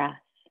cycle of breath.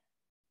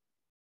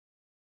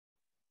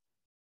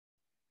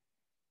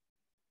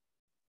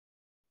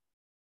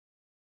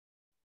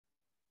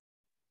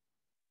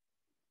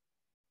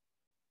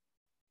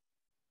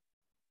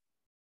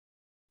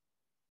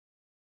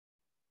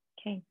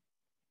 Okay,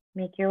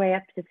 make your way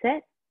up to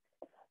sit.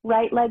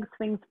 Right leg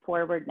swings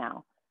forward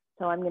now.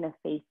 So I'm gonna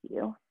face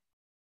you.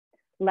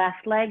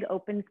 Left leg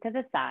opens to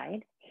the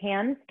side.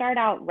 Hands start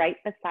out right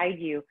beside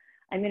you.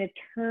 I'm gonna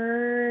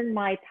turn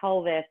my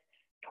pelvis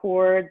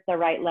towards the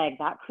right leg.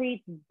 That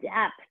creates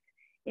depth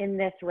in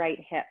this right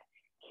hip.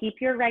 Keep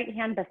your right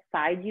hand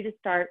beside you to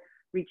start.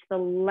 Reach the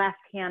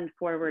left hand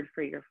forward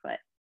for your foot.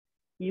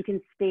 You can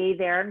stay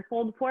there and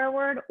fold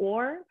forward,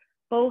 or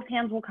both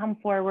hands will come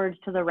forward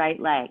to the right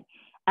leg.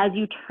 As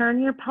you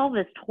turn your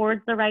pelvis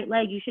towards the right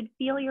leg, you should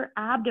feel your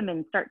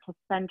abdomen start to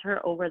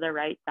center over the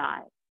right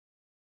thigh.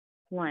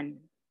 1,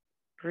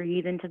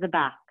 breathe into the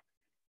back.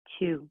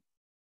 2,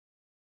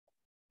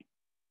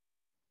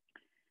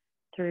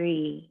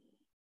 3,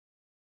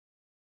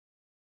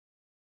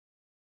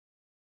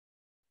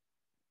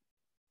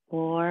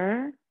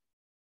 4,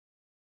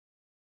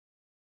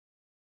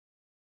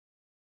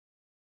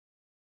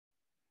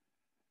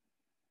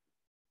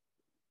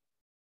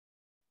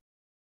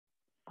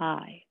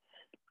 5.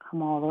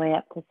 Come all the way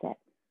up to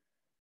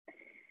sit.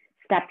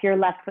 Step your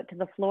left foot to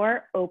the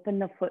floor, open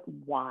the foot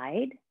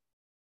wide.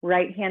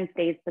 Right hand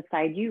stays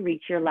beside you.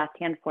 Reach your left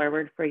hand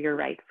forward for your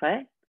right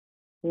foot.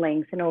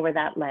 Lengthen over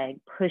that leg,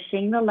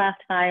 pushing the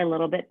left thigh a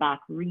little bit back,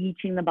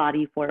 reaching the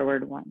body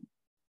forward. 1,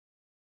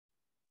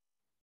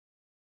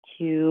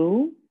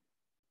 2,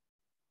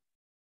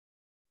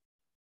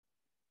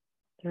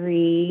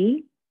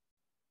 3,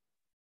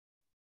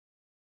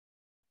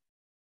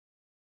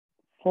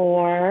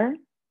 4,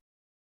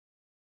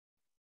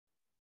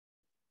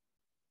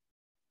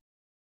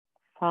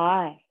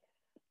 5.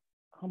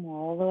 Come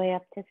all the way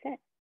up to sit.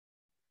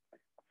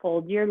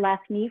 Fold your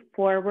left knee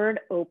forward,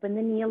 open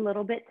the knee a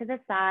little bit to the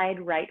side,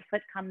 right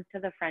foot comes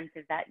to the front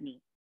of that knee.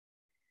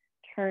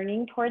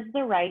 Turning towards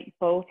the right,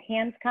 both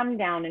hands come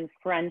down in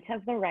front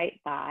of the right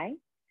thigh.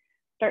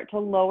 Start to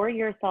lower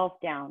yourself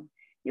down.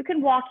 You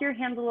can walk your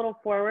hands a little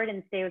forward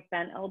and stay with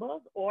bent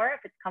elbows, or if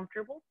it's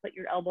comfortable, put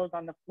your elbows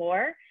on the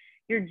floor.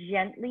 You're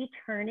gently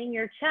turning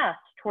your chest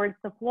towards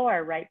the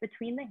floor, right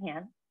between the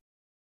hands.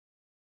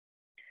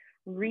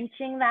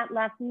 Reaching that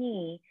left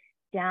knee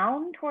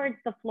down towards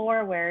the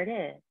floor where it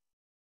is.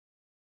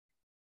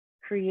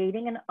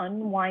 Creating an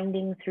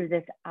unwinding through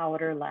this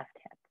outer left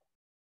hip.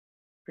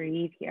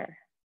 Breathe here.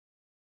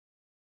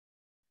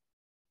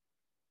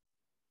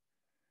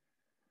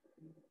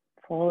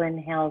 Full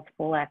inhales,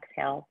 full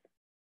exhales.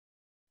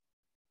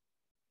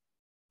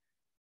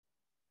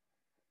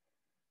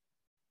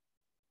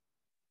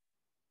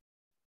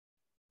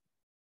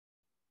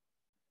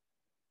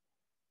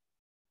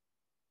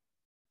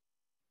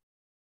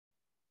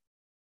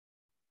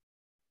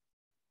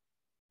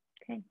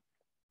 Okay.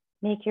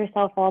 Make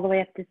yourself all the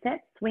way up to sit.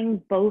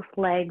 Swing both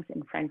legs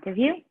in front of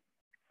you.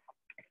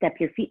 Step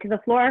your feet to the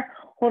floor.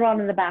 Hold on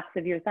to the backs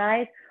of your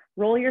thighs.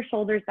 Roll your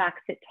shoulders back,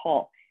 sit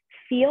tall.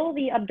 Feel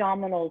the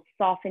abdominals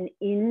soften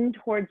in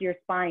towards your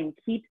spine.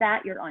 Keep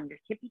that, you're on your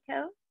tippy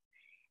toes.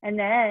 And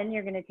then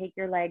you're gonna take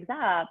your legs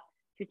up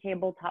to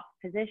tabletop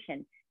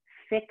position.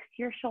 Fix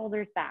your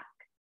shoulders back.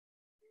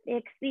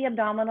 Fix the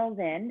abdominals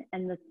in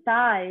and the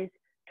thighs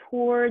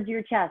towards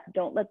your chest.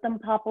 Don't let them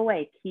pop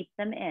away, keep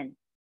them in.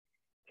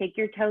 Take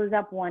your toes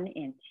up 1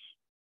 inch.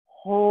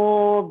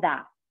 Hold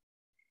that.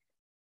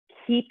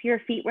 Keep your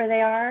feet where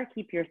they are.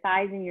 Keep your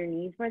thighs and your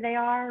knees where they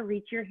are.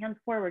 Reach your hands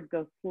forward.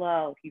 Go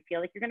slow. If you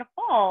feel like you're going to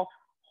fall,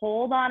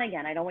 hold on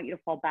again. I don't want you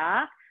to fall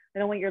back. I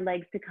don't want your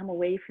legs to come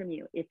away from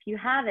you. If you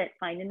have it,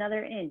 find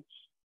another inch.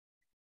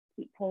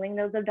 Keep pulling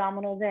those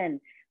abdominals in.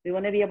 We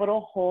want to be able to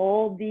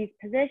hold these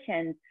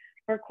positions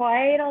for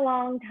quite a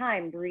long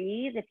time.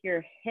 Breathe. If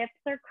your hips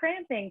are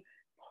cramping,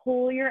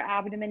 pull your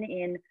abdomen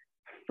in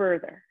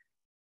further.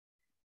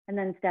 And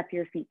then step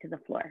your feet to the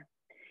floor.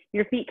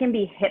 Your feet can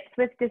be hips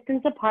width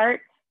distance apart.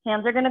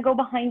 Hands are gonna go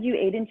behind you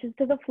 8 inches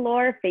to the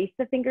floor. Face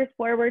the fingers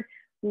forward.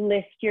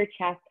 Lift your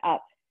chest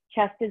up.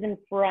 Chest is in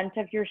front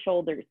of your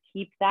shoulders.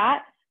 Keep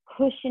that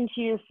Push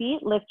into your feet,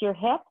 lift your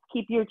hips,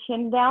 keep your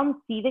chin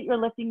down, see that you're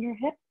lifting your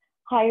hips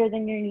higher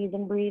than your knees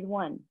and breathe.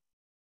 1,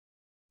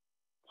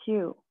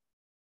 2,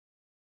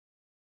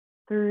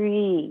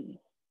 3,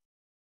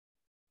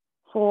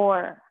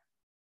 4.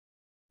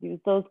 Use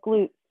those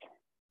glutes.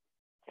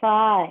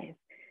 5.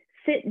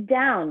 Sit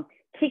down.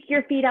 Kick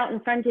your feet out in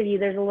front of you.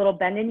 There's a little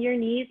bend in your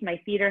knees.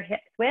 My feet are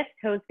hips width,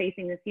 toes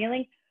facing the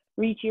ceiling.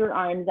 Reach your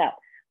arms up.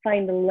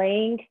 Find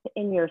length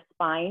in your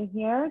spine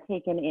here.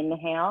 Take an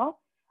inhale.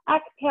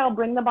 Exhale,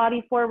 bring the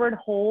body forward.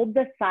 Hold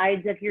the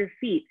sides of your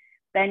feet.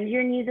 Bend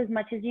your knees as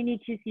much as you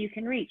need to so you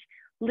can reach.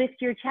 Lift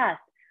your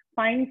chest.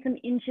 Find some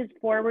inches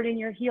forward in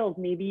your heels.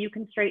 Maybe you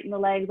can straighten the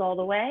legs all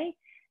the way.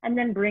 And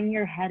then bring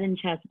your head and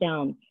chest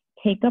down.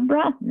 Take a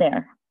breath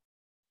there.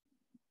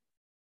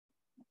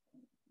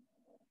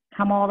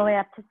 Come all the way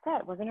up to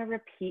sit. We're going to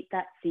repeat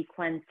that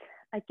sequence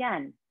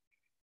again.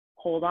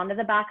 Hold on to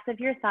the backs of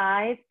your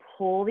thighs.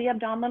 Pull the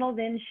abdominals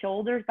in,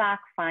 shoulders back.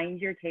 Find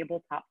your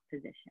tabletop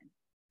position.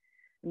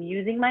 I'm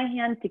using my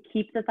hands to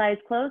keep the thighs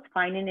closed.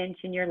 Find an inch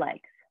in your legs.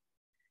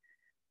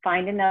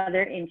 Find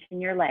another inch in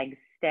your legs.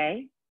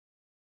 Stay.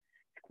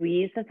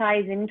 Squeeze the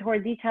thighs in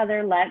towards each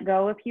other. Let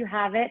go if you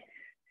have it.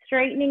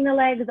 Straightening the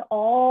legs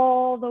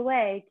all the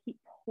way. Keep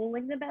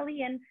pulling the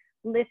belly in,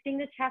 lifting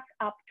the chest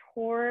up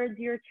towards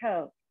your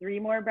toes. 3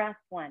 more breaths.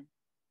 1,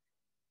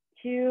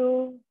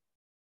 2,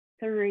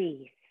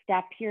 3.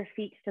 Step your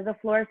feet to the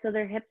floor so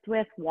they're hips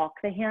width. Walk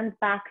the hands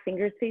back,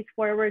 fingers face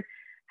forward.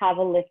 Have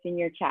a lift in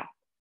your chest.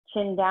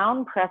 Chin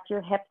down, press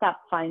your hips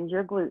up. Find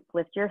your glutes.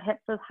 Lift your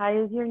hips as high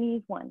as your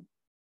knees. 1,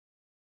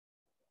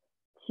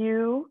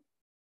 2,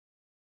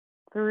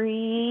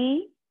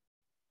 3,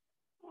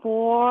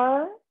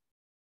 4,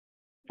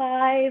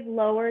 5.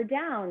 Lower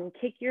down.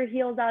 Kick your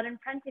heels out in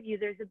front of you.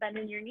 There's a bend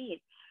in your knees.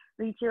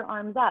 Reach your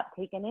arms up.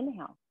 Take an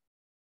inhale.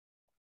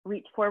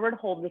 Reach forward.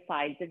 Hold the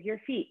sides of your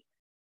feet.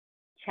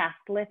 Chest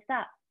lifts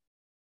up.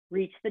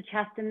 Reach the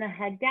chest and the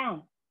head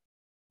down.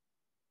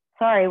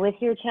 Sorry, with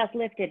your chest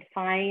lifted,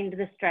 find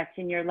the stretch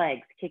in your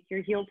legs. Kick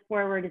your heels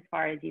forward as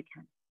far as you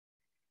can.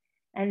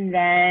 And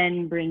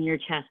then bring your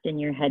chest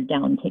and your head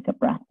down. Take a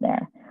breath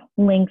there.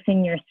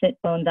 Lengthen your sit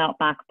bones out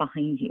back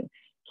behind you.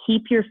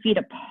 Keep your feet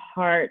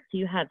apart so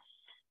you have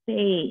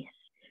space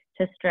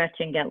to stretch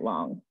and get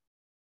long.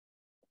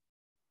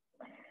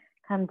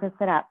 Come to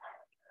sit up.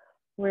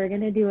 We're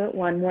going to do it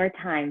one more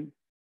time.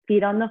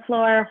 Feet on the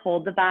floor,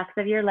 hold the backs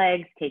of your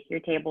legs, take your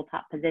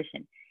tabletop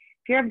position.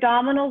 If your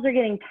abdominals are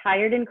getting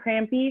tired and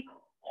crampy,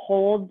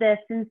 hold this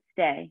and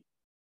stay,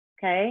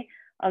 okay?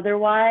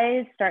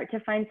 Otherwise, start to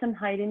find some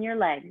height in your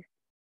legs.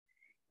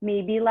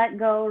 Maybe let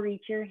go,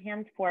 reach your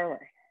hands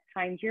forward.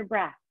 Find your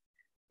breath.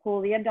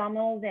 Pull the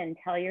abdominals in.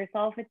 Tell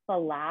yourself it's the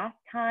last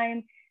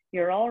time.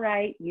 You're all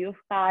right. You've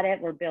got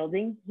it. We're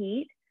building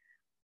heat.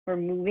 We're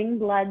moving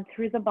blood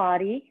through the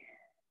body.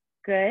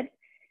 Good.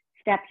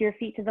 Step your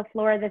feet to the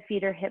floor. The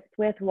feet are hips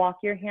width. Walk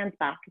your hands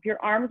back. If your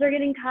arms are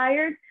getting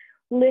tired,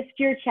 lift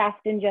your chest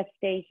and just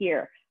stay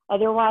here.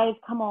 Otherwise,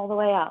 come all the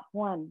way up.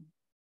 1,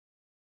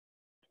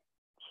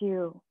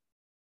 2,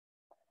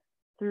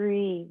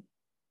 3,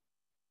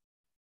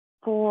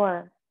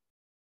 4,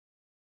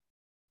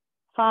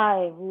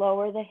 5.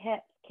 Lower the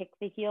hips. Kick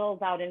the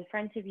heels out in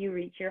front of you.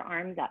 Reach your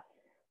arms up.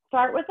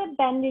 Start with a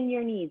bend in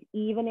your knees,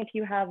 even if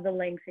you have the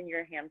length in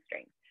your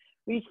hamstrings.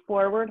 Reach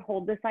forward.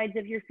 Hold the sides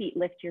of your feet.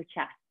 Lift your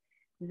chest.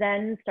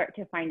 Then start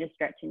to find a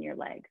stretch in your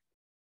legs.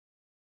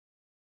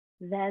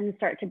 Then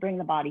start to bring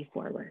the body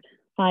forward.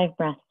 5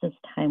 breaths this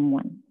time.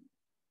 1,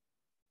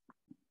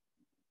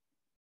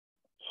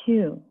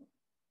 2,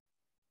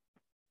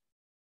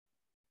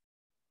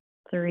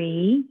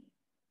 3,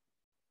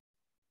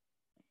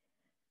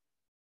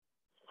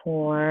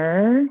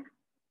 4,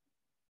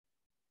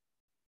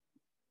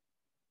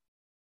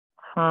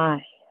 5.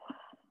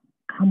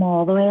 Come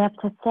all the way up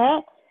to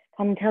sit.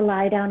 Come to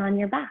lie down on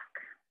your back.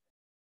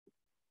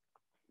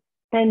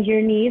 Bend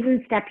your knees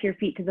and step your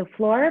feet to the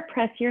floor.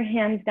 Press your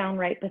hands down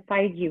right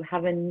beside you.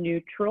 Have a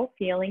neutral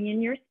feeling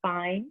in your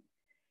spine.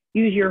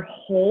 Use your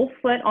whole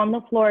foot on the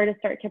floor to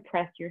start to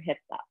press your hips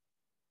up.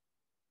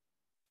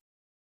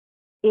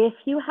 If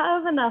you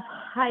have enough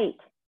height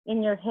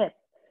in your hips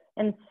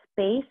and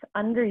space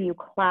under you,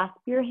 clasp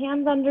your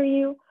hands under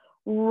you,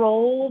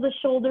 roll the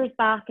shoulders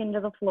back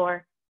into the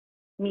floor.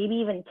 Maybe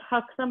even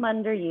tuck them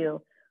under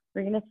you.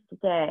 We're gonna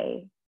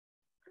stay.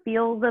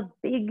 Feel the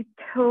big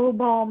toe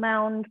ball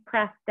mound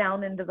press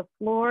down into the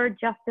floor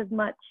just as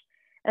much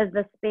as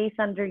the space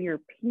under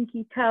your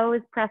pinky toe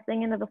is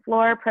pressing into the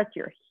floor. Press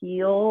your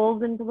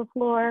heels into the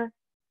floor.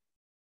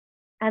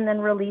 And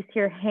then release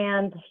your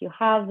hands if you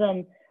have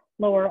them.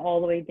 Lower all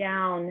the way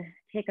down.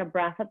 Take a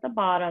breath at the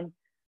bottom.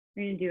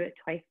 We're going to do it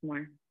twice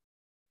more.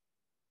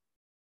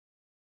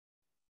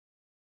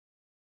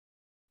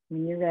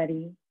 When you're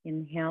ready,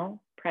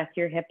 inhale, press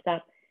your hips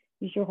up.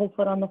 Use your whole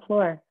foot on the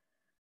floor.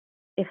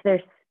 If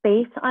there's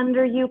space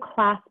under you,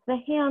 clasp the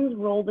hands,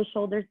 roll the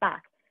shoulders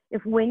back.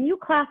 If when you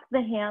clasp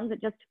the hands,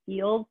 it just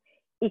feels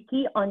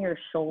icky on your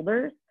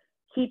shoulders,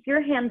 keep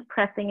your hands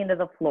pressing into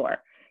the floor.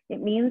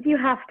 It means you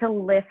have to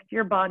lift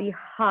your body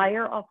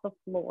higher off the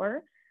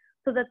floor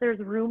so that there's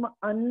room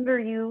under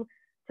you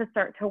to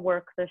start to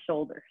work the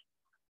shoulders.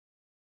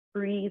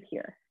 Breathe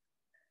here.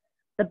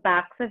 The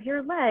backs of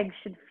your legs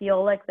should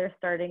feel like they're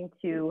starting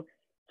to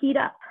heat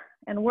up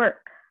and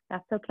work.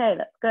 That's okay,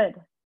 that's good.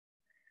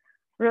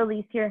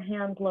 Release your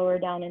hands lower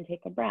down and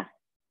take a breath.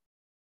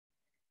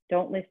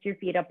 Don't lift your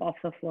feet up off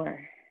the floor.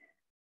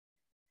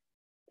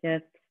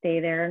 Just stay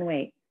there and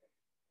wait.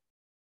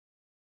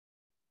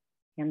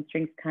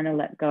 Hamstrings kind of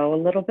let go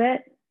a little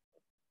bit.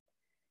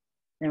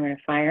 Then we're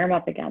gonna fire them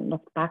up again.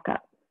 Let's back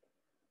up.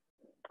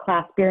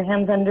 Clasp your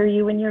hands under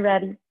you when you're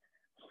ready.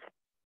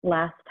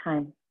 Last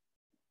time.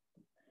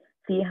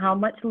 See how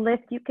much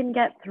lift you can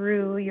get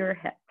through your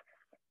hips.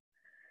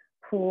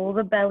 Pull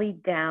the belly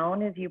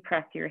down as you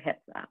press your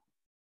hips up.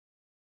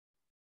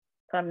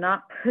 So I'm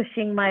not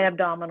pushing my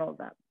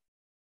abdominals up,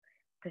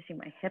 pushing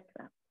my hips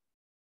up.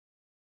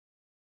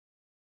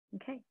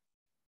 Okay,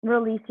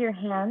 release your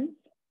hands,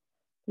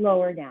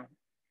 lower down.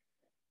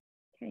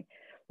 Okay,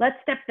 let's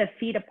step the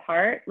feet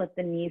apart. Let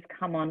the knees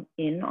come on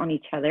in on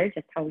each other,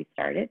 just how we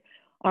started.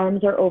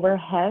 Arms are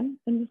overhead,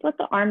 and just let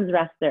the arms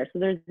rest there. So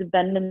there's a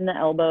bend in the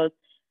elbows,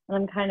 and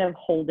I'm kind of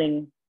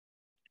holding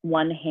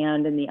one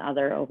hand and the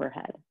other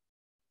overhead.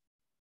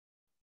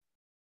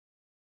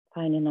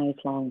 Find a nice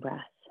long breath.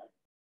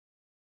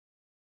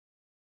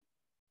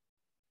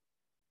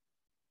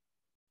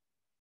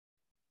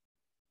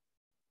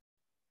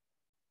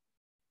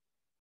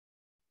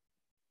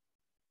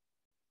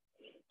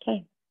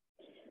 Okay,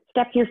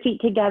 step your feet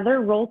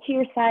together, roll to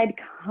your side,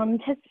 come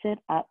to sit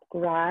up,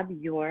 grab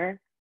your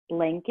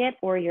blanket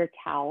or your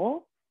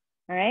towel,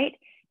 all right?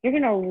 You're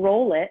gonna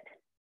roll it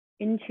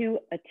into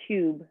a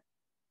tube,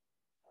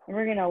 and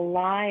we're gonna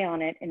lie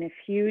on it in a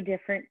few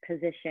different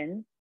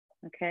positions,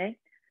 okay?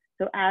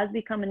 So as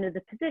we come into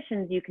the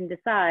positions, you can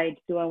decide,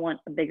 do I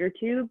want a bigger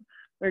tube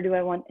or do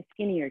I want a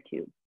skinnier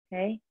tube,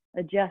 okay?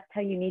 Adjust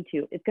how you need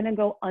to. It's gonna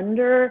go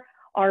under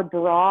our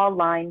bra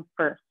line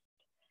first,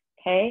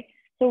 okay?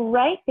 So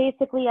right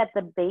basically at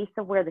the base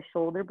of where the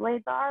shoulder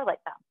blades are, like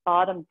that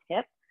bottom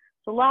tip.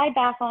 So lie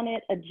back on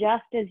it,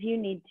 adjust as you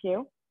need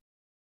to.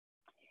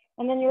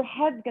 And then your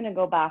head's gonna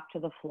go back to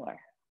the floor.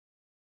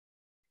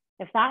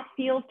 If that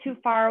feels too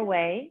far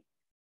away,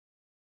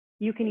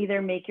 you can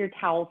either make your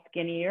towel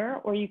skinnier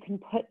or you can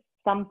put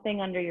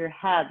something under your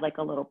head, like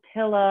a little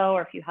pillow,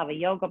 or if you have a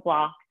yoga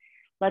block,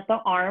 let the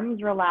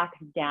arms relax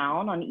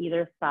down on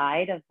either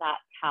side of that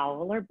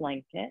towel or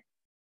blanket.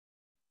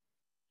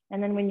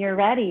 And then when you're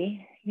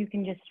ready, you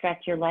can just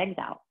stretch your legs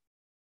out.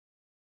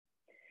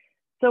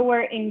 So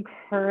we're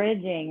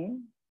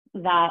encouraging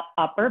that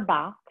upper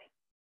back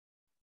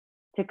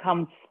to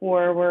come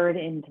forward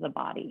into the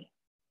body.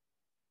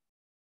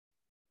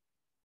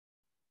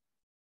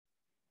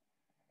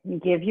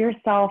 Give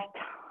yourself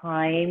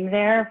time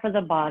there for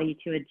the body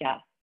to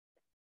adjust.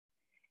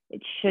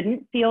 It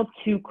shouldn't feel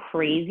too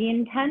crazy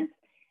intense.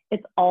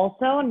 It's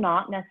also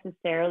not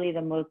necessarily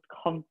the most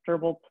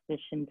comfortable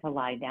position to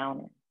lie down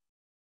in.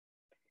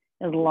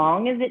 As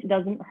long as it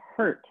doesn't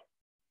hurt,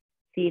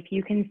 see if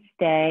you can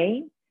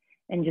stay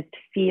and just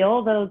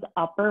feel those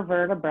upper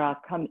vertebrae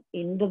come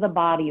into the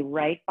body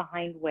right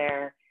behind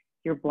where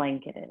your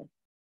blanket is.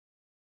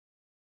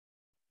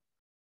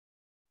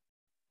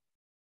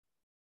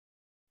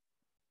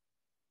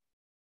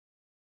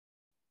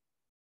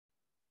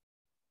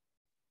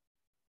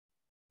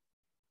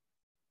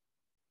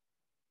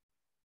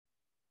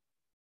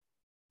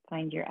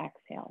 Find your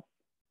exhale.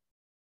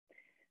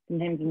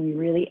 Sometimes when we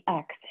really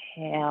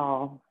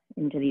exhale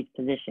into these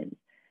positions,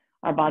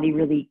 our body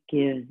really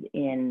gives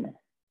in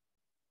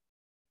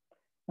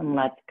and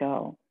lets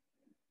go.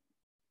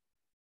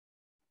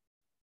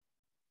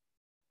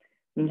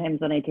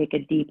 Sometimes when I take a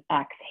deep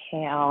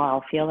exhale,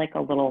 I'll feel like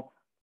a little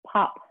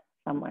pop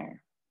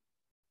somewhere.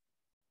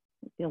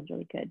 It feels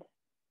really good.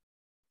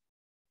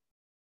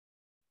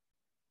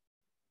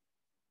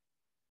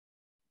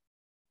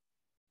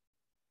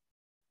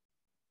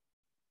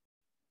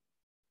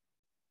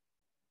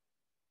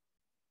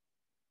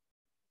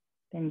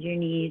 Bend your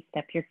knees,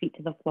 step your feet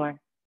to the floor.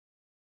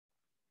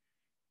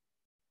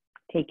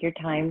 Take your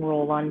time,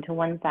 roll onto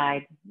one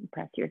side, and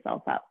press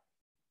yourself up.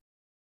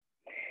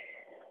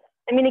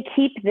 I'm going to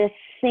keep this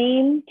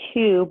same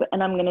tube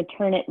and I'm going to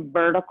turn it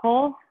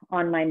vertical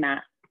on my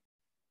mat.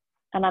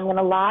 And I'm going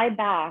to lie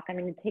back. I'm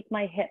going to take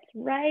my hips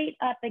right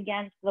up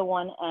against the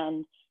one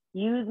end,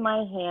 use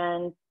my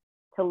hands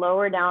to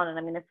lower down, and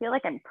I'm going to feel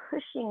like I'm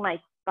pushing my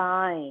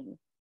spine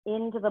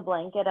into the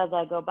blanket as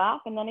I go back.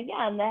 And then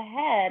again, the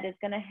head is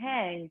going to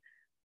hang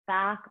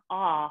back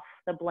off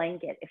the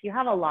blanket. If you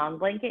have a long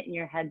blanket and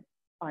your head's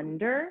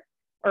under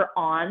or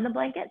on the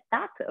blanket,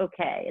 that's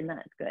okay, and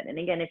that's good. And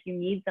again, if you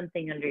need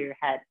something under your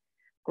head,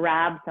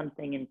 grab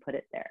something and put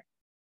it there.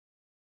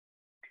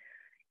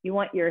 You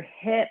want your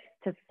hips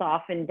to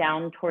soften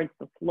down towards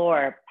the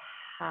floor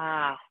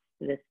past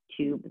this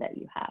tube that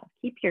you have.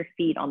 Keep your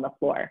feet on the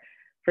floor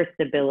for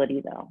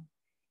stability though.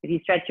 If you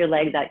stretch your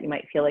legs out, you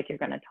might feel like you're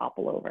going to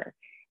topple over.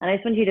 And I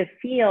just want you to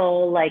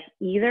feel like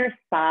either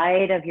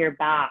side of your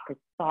back is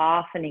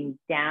softening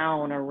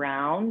down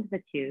around the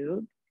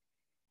tube.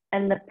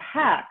 And the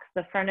pecs,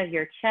 the front of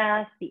your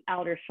chest, the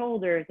outer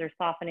shoulders are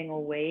softening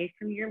away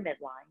from your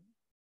midline.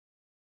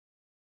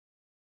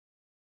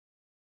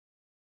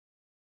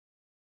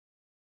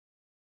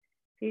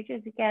 So you're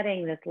just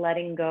getting this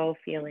letting go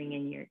feeling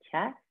in your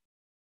chest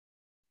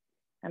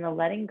and a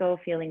letting go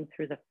feeling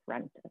through the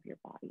front of your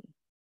body.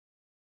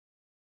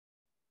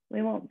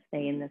 We won't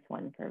stay in this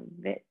one for a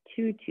bit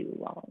too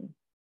long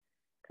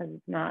because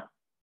it's not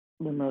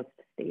the most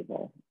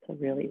stable to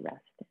really rest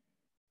in.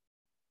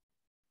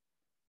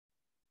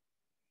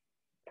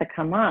 To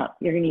come up,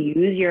 you're going to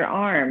use your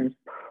arms,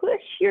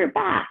 push your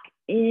back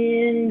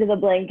into the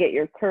blanket,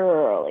 you're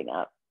curling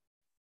up.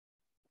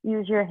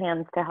 Use your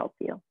hands to help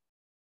you.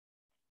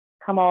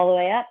 Come all the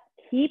way up,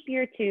 keep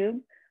your tube,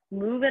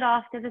 move it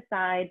off to the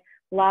side,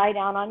 lie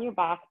down on your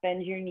back,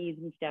 bend your knees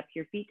and step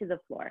your feet to the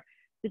floor.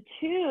 The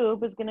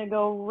tube is going to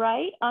go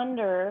right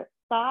under,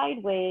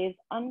 sideways,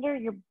 under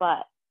your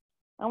butt.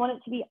 I want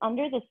it to be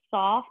under the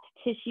soft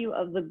tissue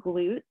of the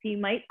glute. So you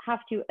might have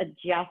to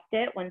adjust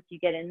it once you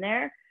get in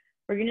there.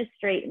 We're going to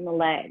straighten the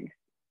legs.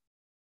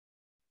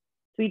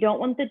 So we don't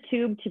want the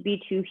tube to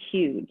be too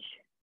huge.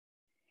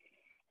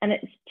 And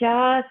it's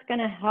just going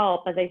to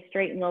help as I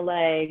straighten the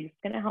legs.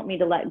 It's going to help me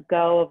to let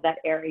go of that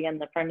area in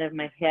the front of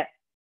my hip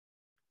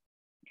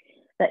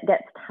that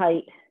gets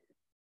tight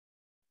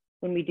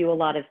when we do a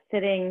lot of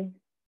sitting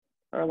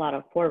or a lot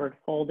of forward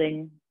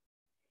folding.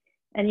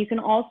 And you can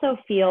also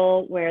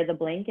feel where the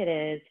blanket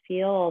is,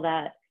 feel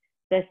that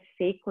the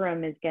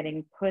sacrum is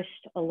getting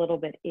pushed a little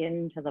bit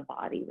into the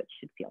body, which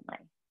should feel nice.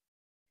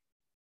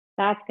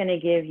 That's going to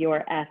give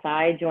your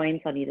SI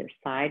joints on either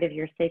side of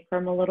your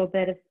sacrum a little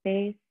bit of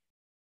space.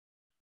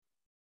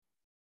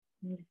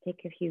 And just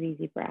take a few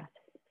easy breaths.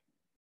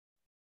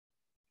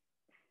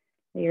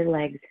 Let your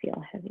legs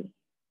feel heavy.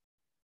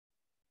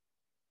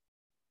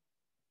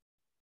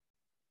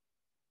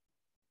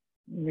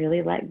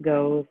 Really let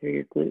go through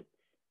your glutes.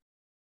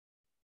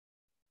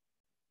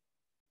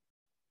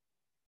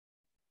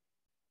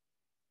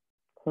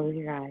 Close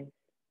your eyes.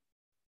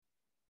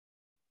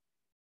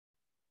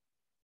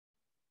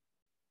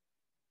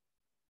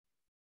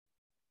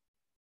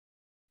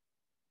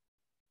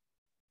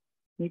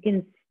 You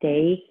can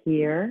stay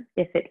here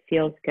if it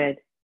feels good.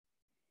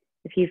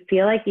 If you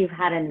feel like you've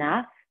had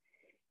enough,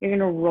 you're going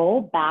to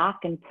roll back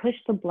and push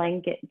the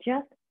blanket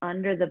just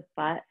under the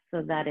butt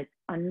so that it's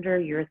under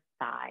your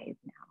thighs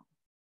now.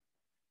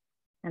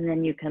 And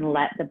then you can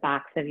let the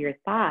backs of your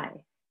thighs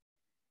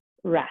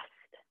rest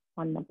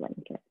on the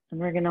blanket. And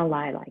we're going to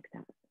lie like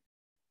that.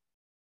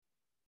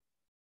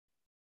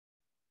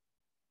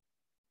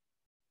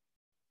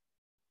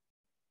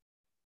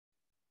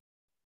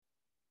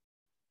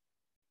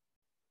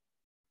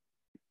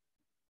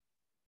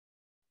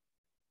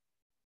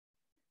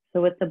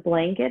 So with the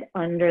blanket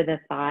under the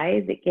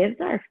thighs, it gives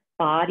our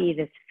body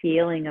this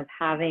feeling of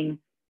having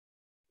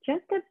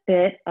just a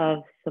bit of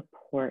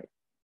support.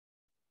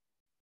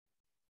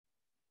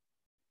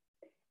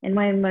 And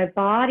when my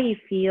body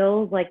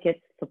feels like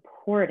it's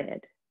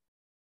supported,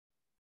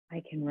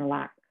 I can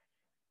relax.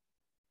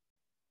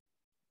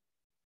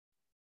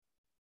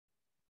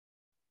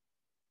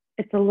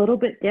 It's a little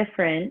bit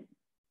different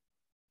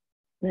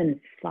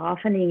than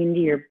softening into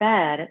your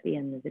bed at the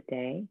end of the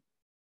day,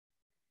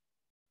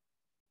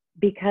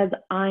 because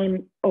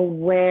I'm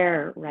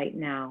aware right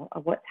now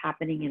of what's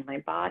happening in my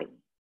body.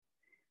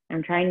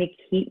 I'm trying to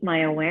keep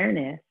my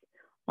awareness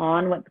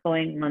on what's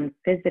going on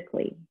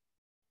physically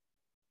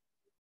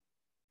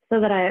so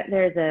that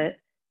there's a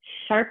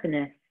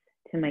sharpness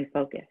to my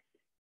focus.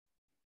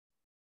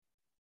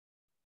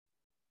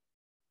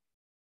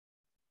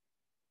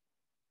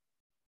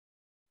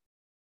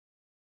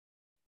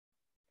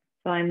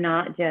 So I'm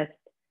not just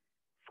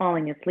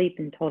falling asleep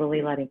and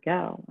totally let it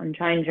go. I'm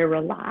trying to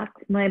relax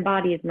my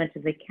body as much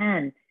as I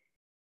can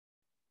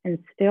and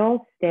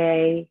still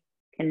stay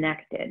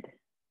connected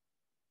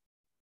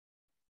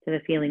to the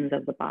feelings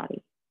of the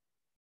body.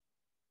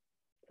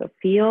 So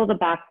feel the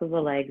backs of the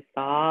legs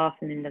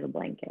soften into the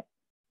blanket.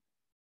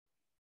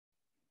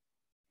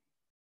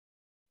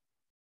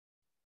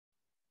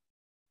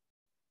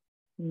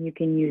 And you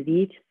can use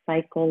each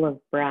cycle of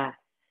breath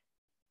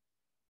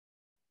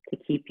to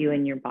keep you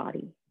in your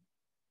body.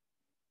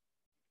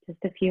 Just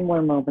a few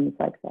more moments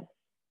like this.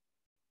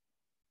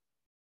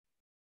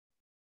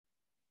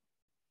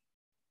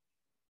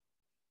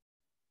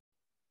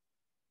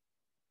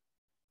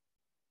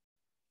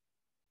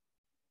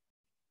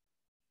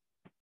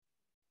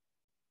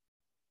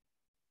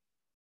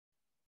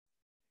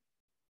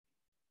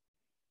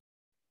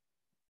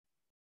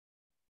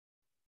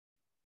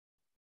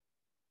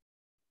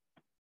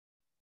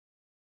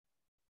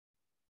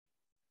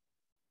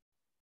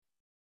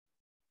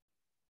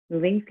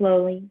 Moving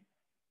slowly,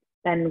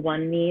 bend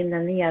one knee and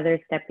then the other,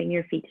 stepping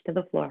your feet to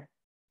the floor.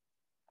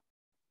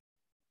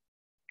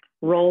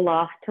 Roll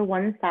off to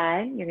one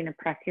side. You're going to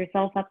press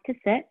yourself up to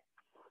sit.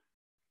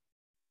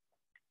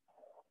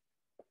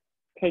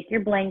 Take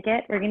your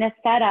blanket. We're gonna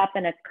set up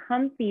in a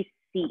comfy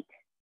seat.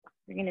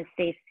 You're gonna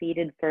stay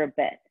seated for a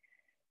bit.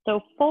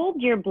 So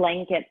fold your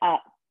blanket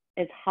up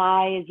as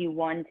high as you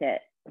want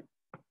it.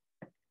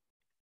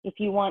 If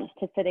you want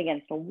to sit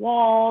against a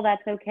wall,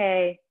 that's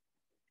okay.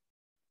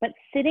 But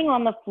sitting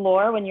on the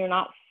floor when you're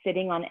not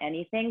sitting on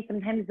anything,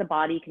 sometimes the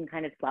body can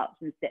kind of slouch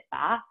and sit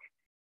back,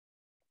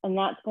 and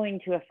that's going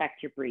to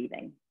affect your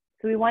breathing.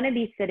 So we want to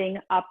be sitting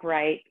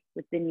upright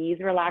with the knees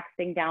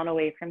relaxing down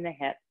away from the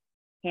hips.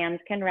 Hands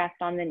can rest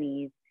on the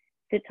knees.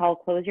 Sit tall,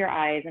 close your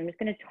eyes. I'm just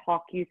going to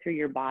talk you through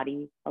your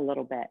body a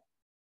little bit.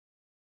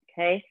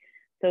 Okay,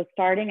 so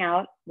starting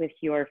out with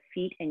your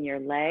feet and your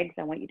legs,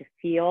 I want you to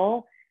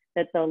feel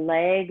that the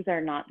legs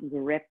are not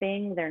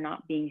gripping, they're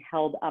not being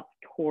held up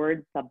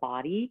towards the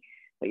body,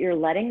 but you're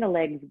letting the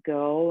legs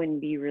go and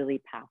be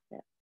really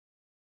passive.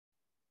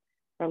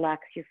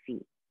 Relax your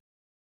feet.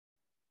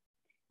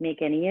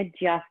 Make any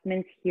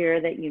adjustments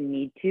here that you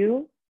need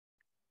to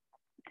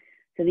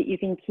so that you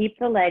can keep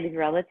the legs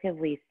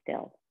relatively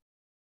still.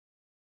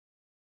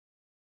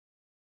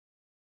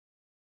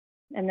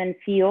 And then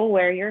feel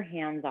where your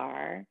hands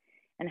are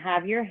and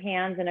have your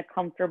hands in a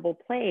comfortable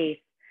place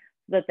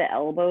so that the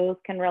elbows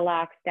can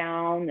relax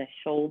down, the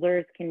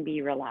shoulders can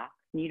be relaxed.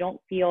 And you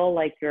don't feel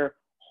like you're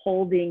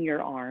holding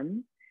your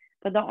arms,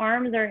 but the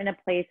arms are in a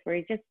place where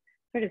you're just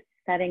sort of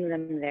setting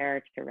them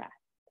there to rest.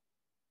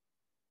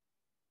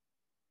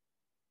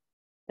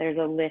 There's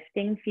a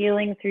lifting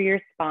feeling through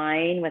your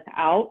spine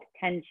without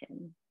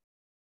tension.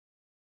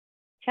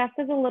 Chest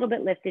is a little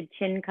bit lifted,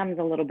 chin comes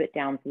a little bit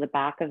down, so the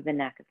back of the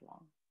neck is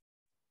long.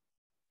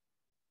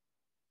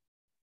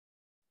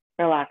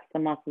 Relax the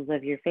muscles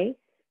of your face.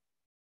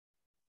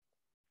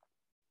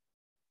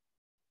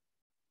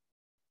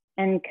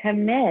 And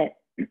commit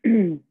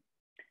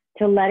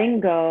to letting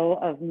go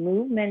of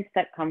movements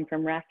that come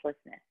from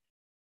restlessness.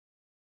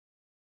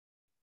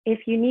 If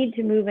you need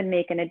to move and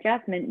make an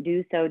adjustment,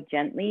 do so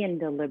gently and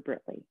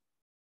deliberately.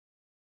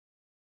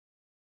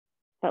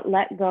 But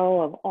let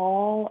go of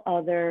all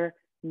other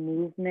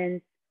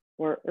movements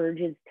or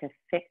urges to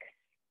fix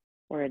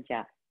or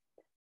adjust.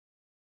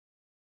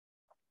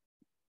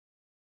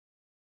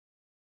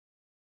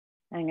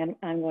 I'm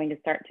going to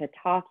start to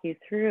talk you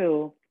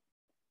through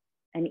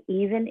an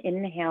even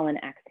inhale and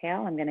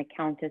exhale. I'm going to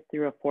count us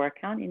through a 4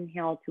 count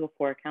inhale to a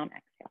 4 count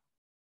exhale.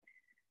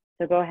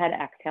 So go ahead,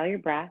 exhale your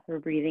breath. We're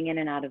breathing in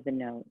and out of the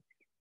nose.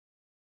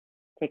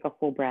 Take a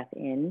full breath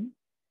in,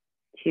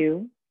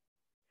 2,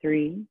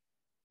 3,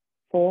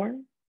 4,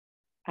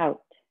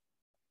 out,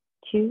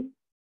 2,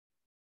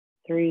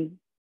 3,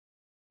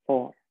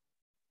 4,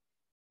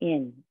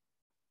 in,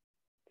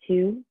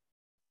 2,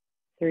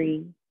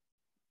 3,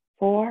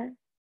 4,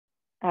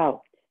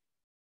 out,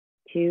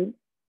 2,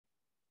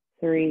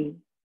 3,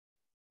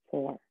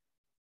 4,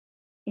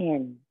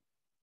 in,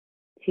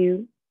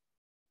 2,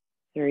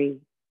 3,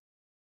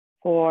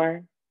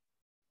 4,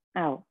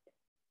 out,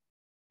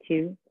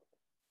 2,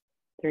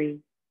 3,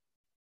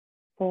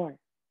 4,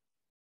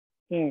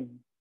 in,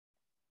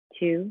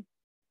 2,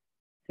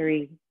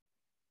 3,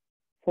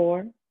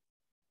 4,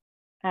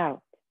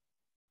 out,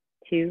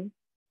 2,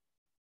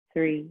 3,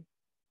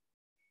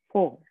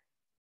 4,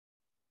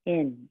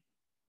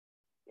 in,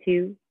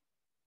 2,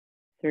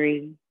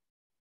 3,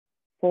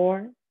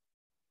 4,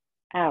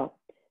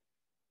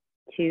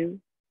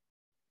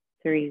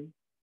 out,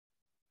 2,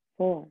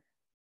 3,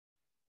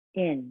 4,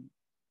 in,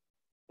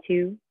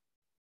 2,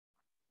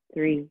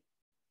 3,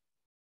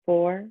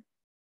 4,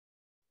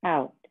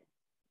 out,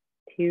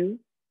 2,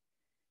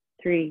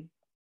 3,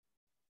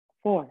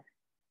 4,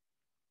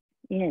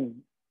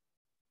 in,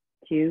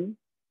 2,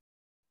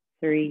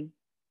 3,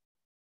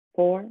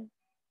 4,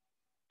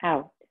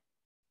 out,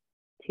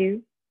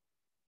 2,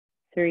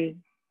 3,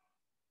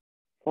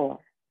 4,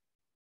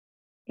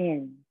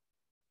 in,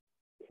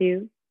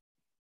 2,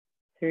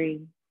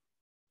 3,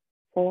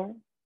 4,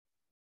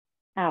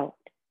 out,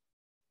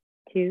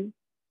 2,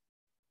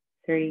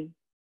 3,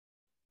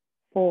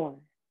 4.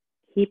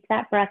 Keep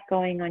that breath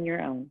going on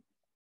your own,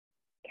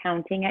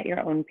 counting at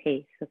your own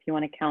pace. So if you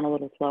want to count a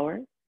little slower,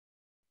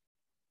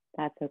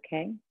 that's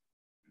okay.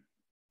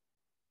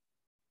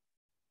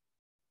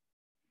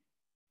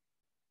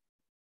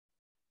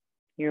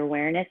 Your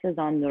awareness is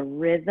on the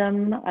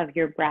rhythm of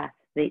your breath,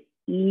 the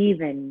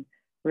even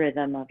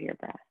rhythm of your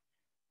breath.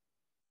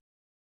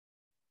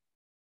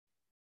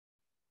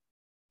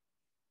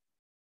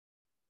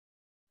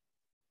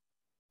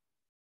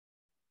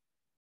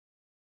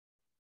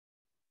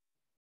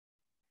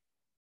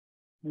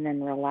 And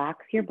then relax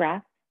your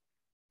breath.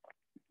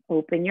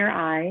 Open your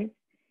eyes.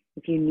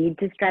 If you need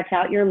to stretch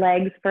out your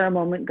legs for a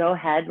moment, go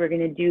ahead. We're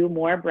going to do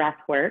more breath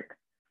work.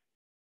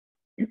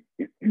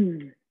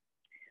 When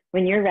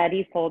you're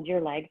ready, fold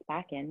your legs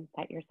back in,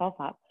 set yourself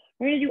up.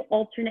 We're going to do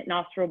alternate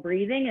nostril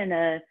breathing and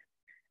a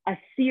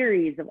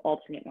series of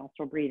alternate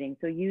nostril breathing.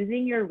 So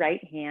using your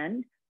right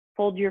hand,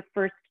 fold your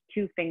first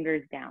 2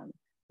 fingers down.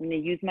 I'm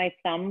going to use my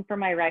thumb for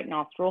my right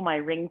nostril, my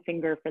ring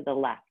finger for the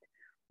left.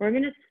 We're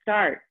going to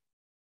start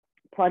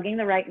plugging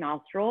the right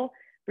nostril,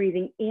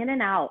 breathing in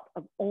and out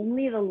of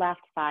only the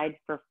left side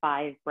for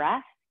 5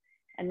 breaths.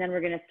 And then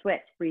we're going to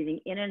switch, breathing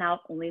in and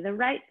out only the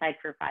right side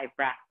for 5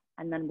 breaths.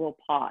 And then we'll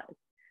pause.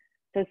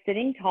 So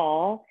sitting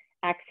tall,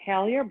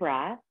 exhale your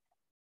breath.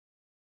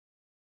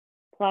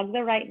 Plug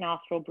the right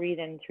nostril, breathe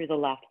in through the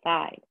left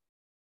side.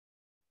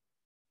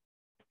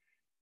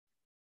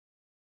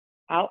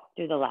 Out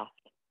through the left.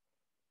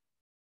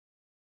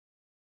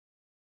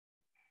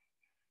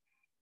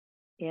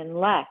 In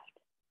left.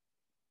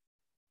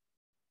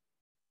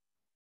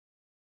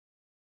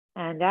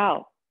 And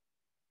out.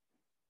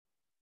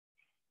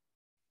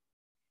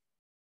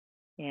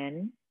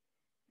 In.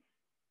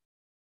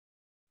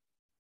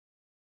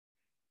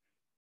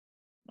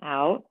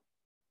 Out.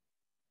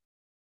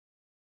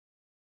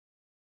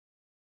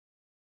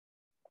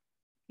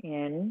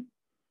 In.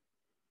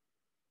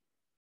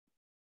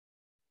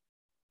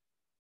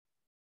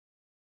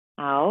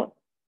 Out.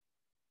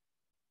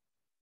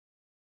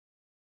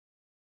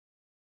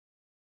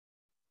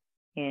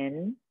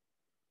 In.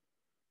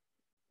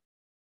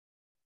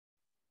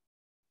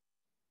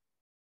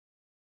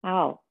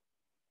 Out.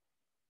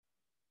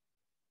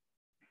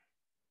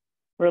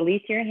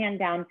 Release your hand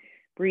down.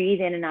 Breathe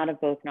in and out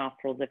of both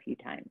nostrils a few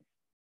times.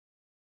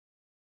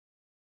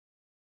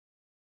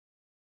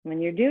 When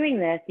you're doing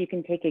this, you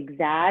can take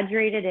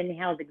exaggerated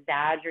inhales,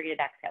 exaggerated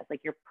exhales,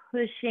 like you're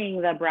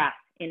pushing the breath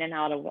in and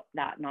out of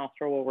that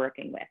nostril we're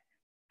working with.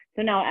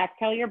 So now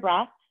exhale your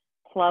breath,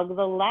 plug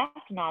the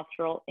left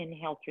nostril,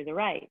 inhale through the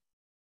right.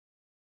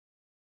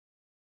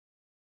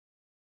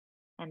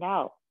 And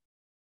out.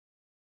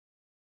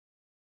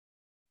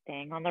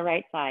 Staying on the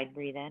right side,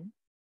 breathe in.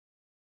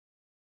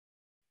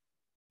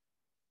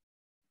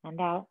 And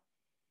out.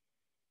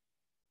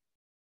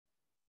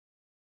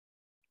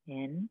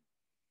 In.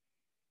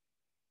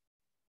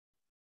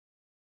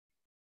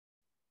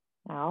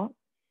 Out.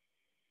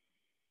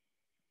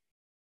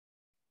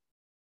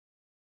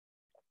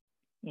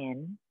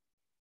 In.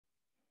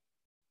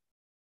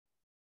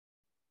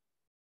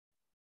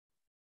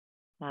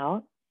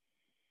 Out.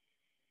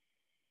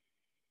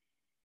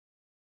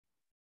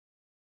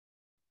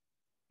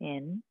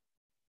 In.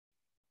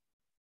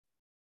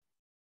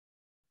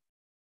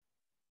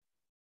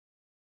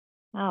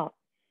 Out.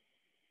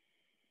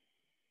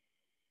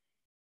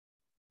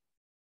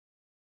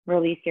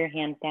 Release your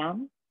hands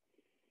down.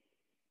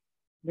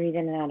 Breathe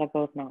in and out of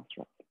both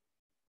nostrils.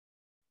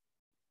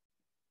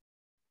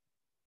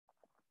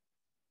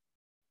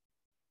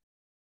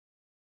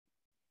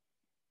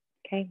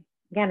 Okay,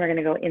 again, we're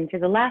gonna go in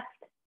through the left,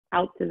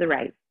 out through the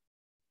right.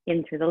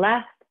 In through the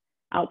left,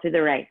 out through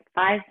the right.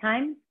 5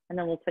 times, and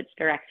then we'll switch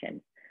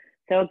directions.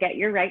 So get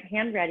your right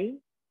hand ready,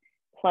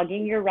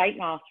 plugging your right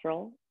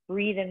nostril,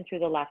 breathe in through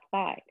the left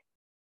side.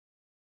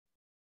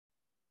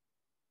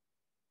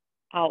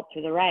 Out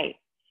through the right.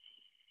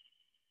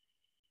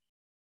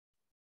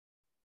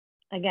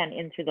 Again,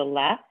 in through the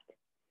left,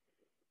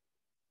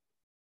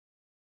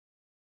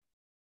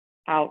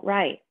 out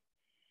right.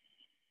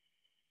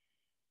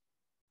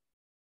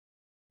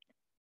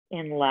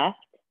 In left,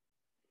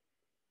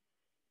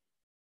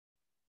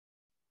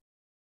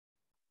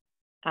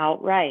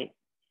 out right.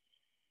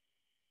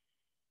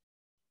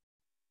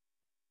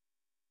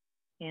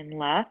 In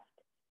left,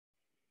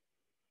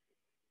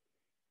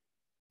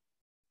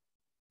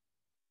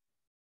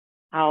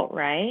 out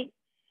right.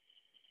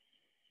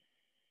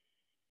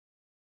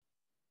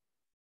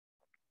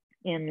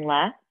 In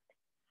left,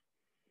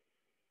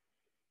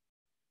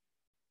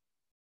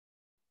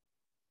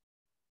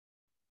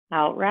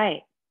 out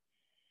right.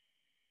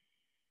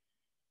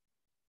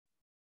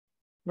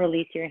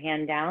 Release your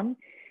hand down.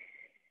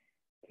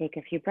 Take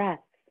a few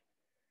breaths.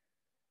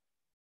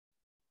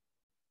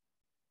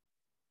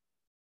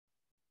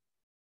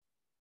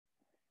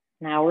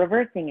 Now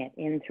reversing it,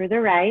 in through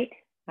the right,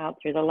 out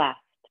through the left.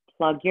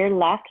 Plug your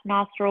left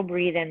nostril,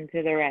 breathe in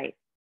through the right.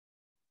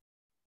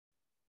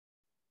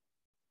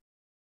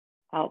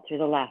 Out through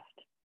the left.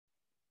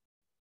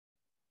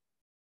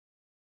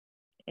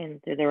 In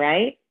through the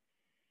right.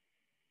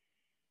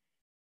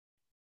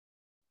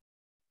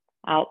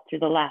 Out through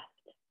the left.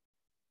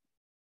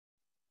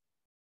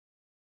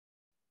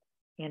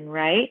 In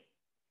right.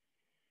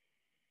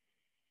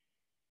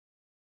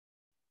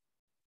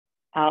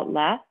 Out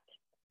left.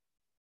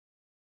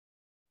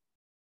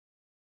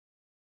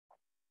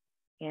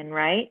 In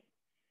right.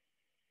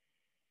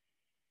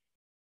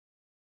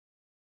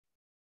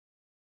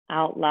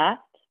 Out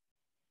left.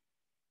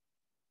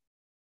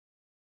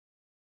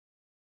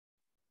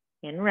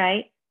 In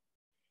right.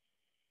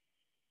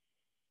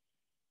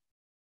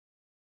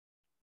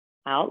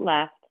 Out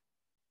left.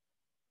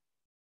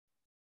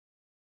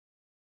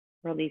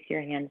 Release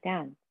your hands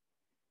down.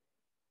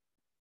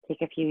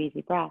 Take a few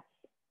easy breaths.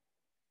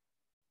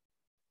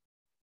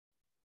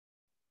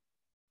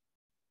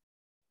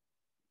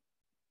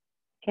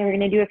 Okay, we're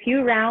going to do a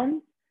few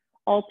rounds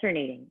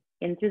alternating.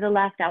 In through the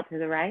left, out through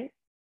the right.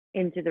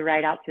 In through the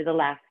right, out through the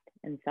left,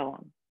 and so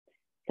on.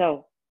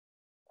 So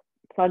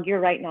plug your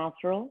right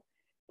nostril,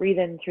 breathe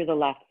in through the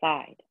left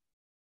side.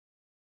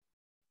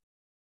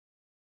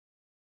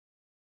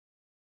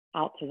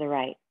 Out through the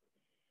right.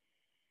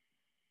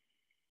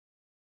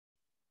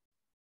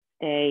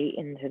 Stay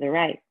in through the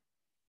right.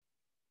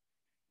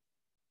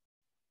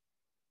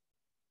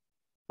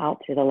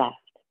 Out through the left.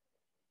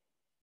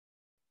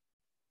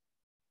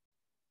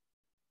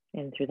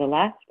 In through the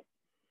left.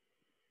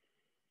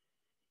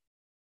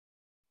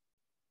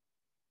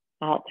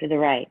 Out through the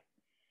right.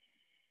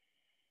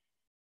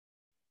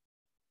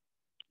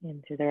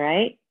 In through the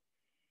right.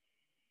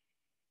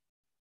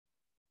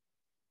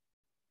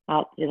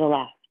 Out through the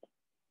left.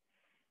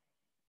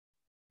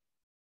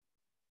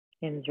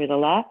 In through the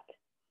left.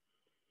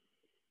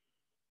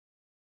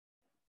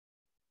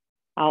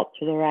 Out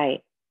through the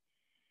right.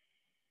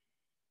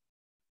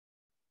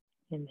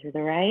 In through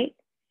the right.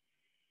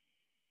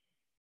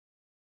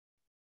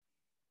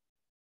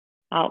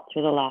 Out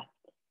through the left.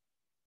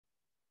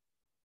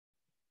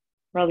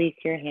 Release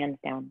your hands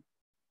down.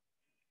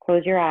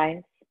 Close your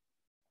eyes.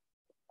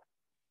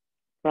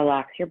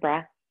 Relax your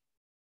breath.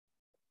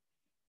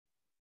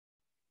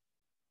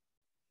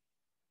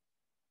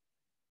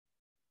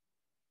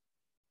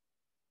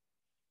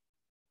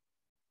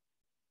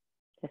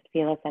 Just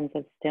feel a sense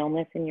of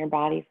stillness in your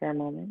body for a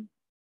moment.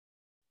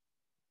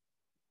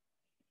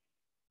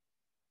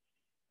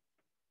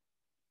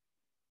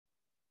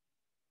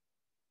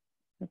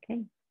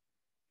 Okay.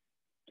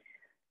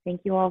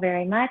 Thank you all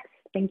very much.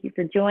 Thank you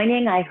for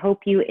joining. I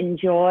hope you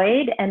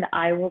enjoyed, and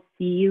I will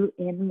see you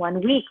in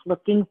 1 week.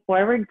 Looking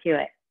forward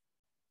to it.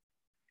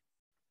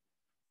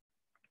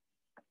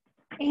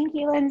 Thank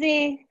you,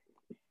 Lindsay.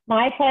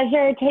 My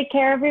pleasure. Take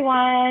care,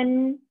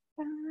 everyone.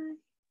 Bye.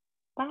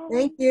 Bye.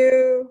 Thank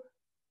you.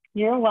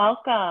 You're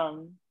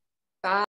welcome. Bye.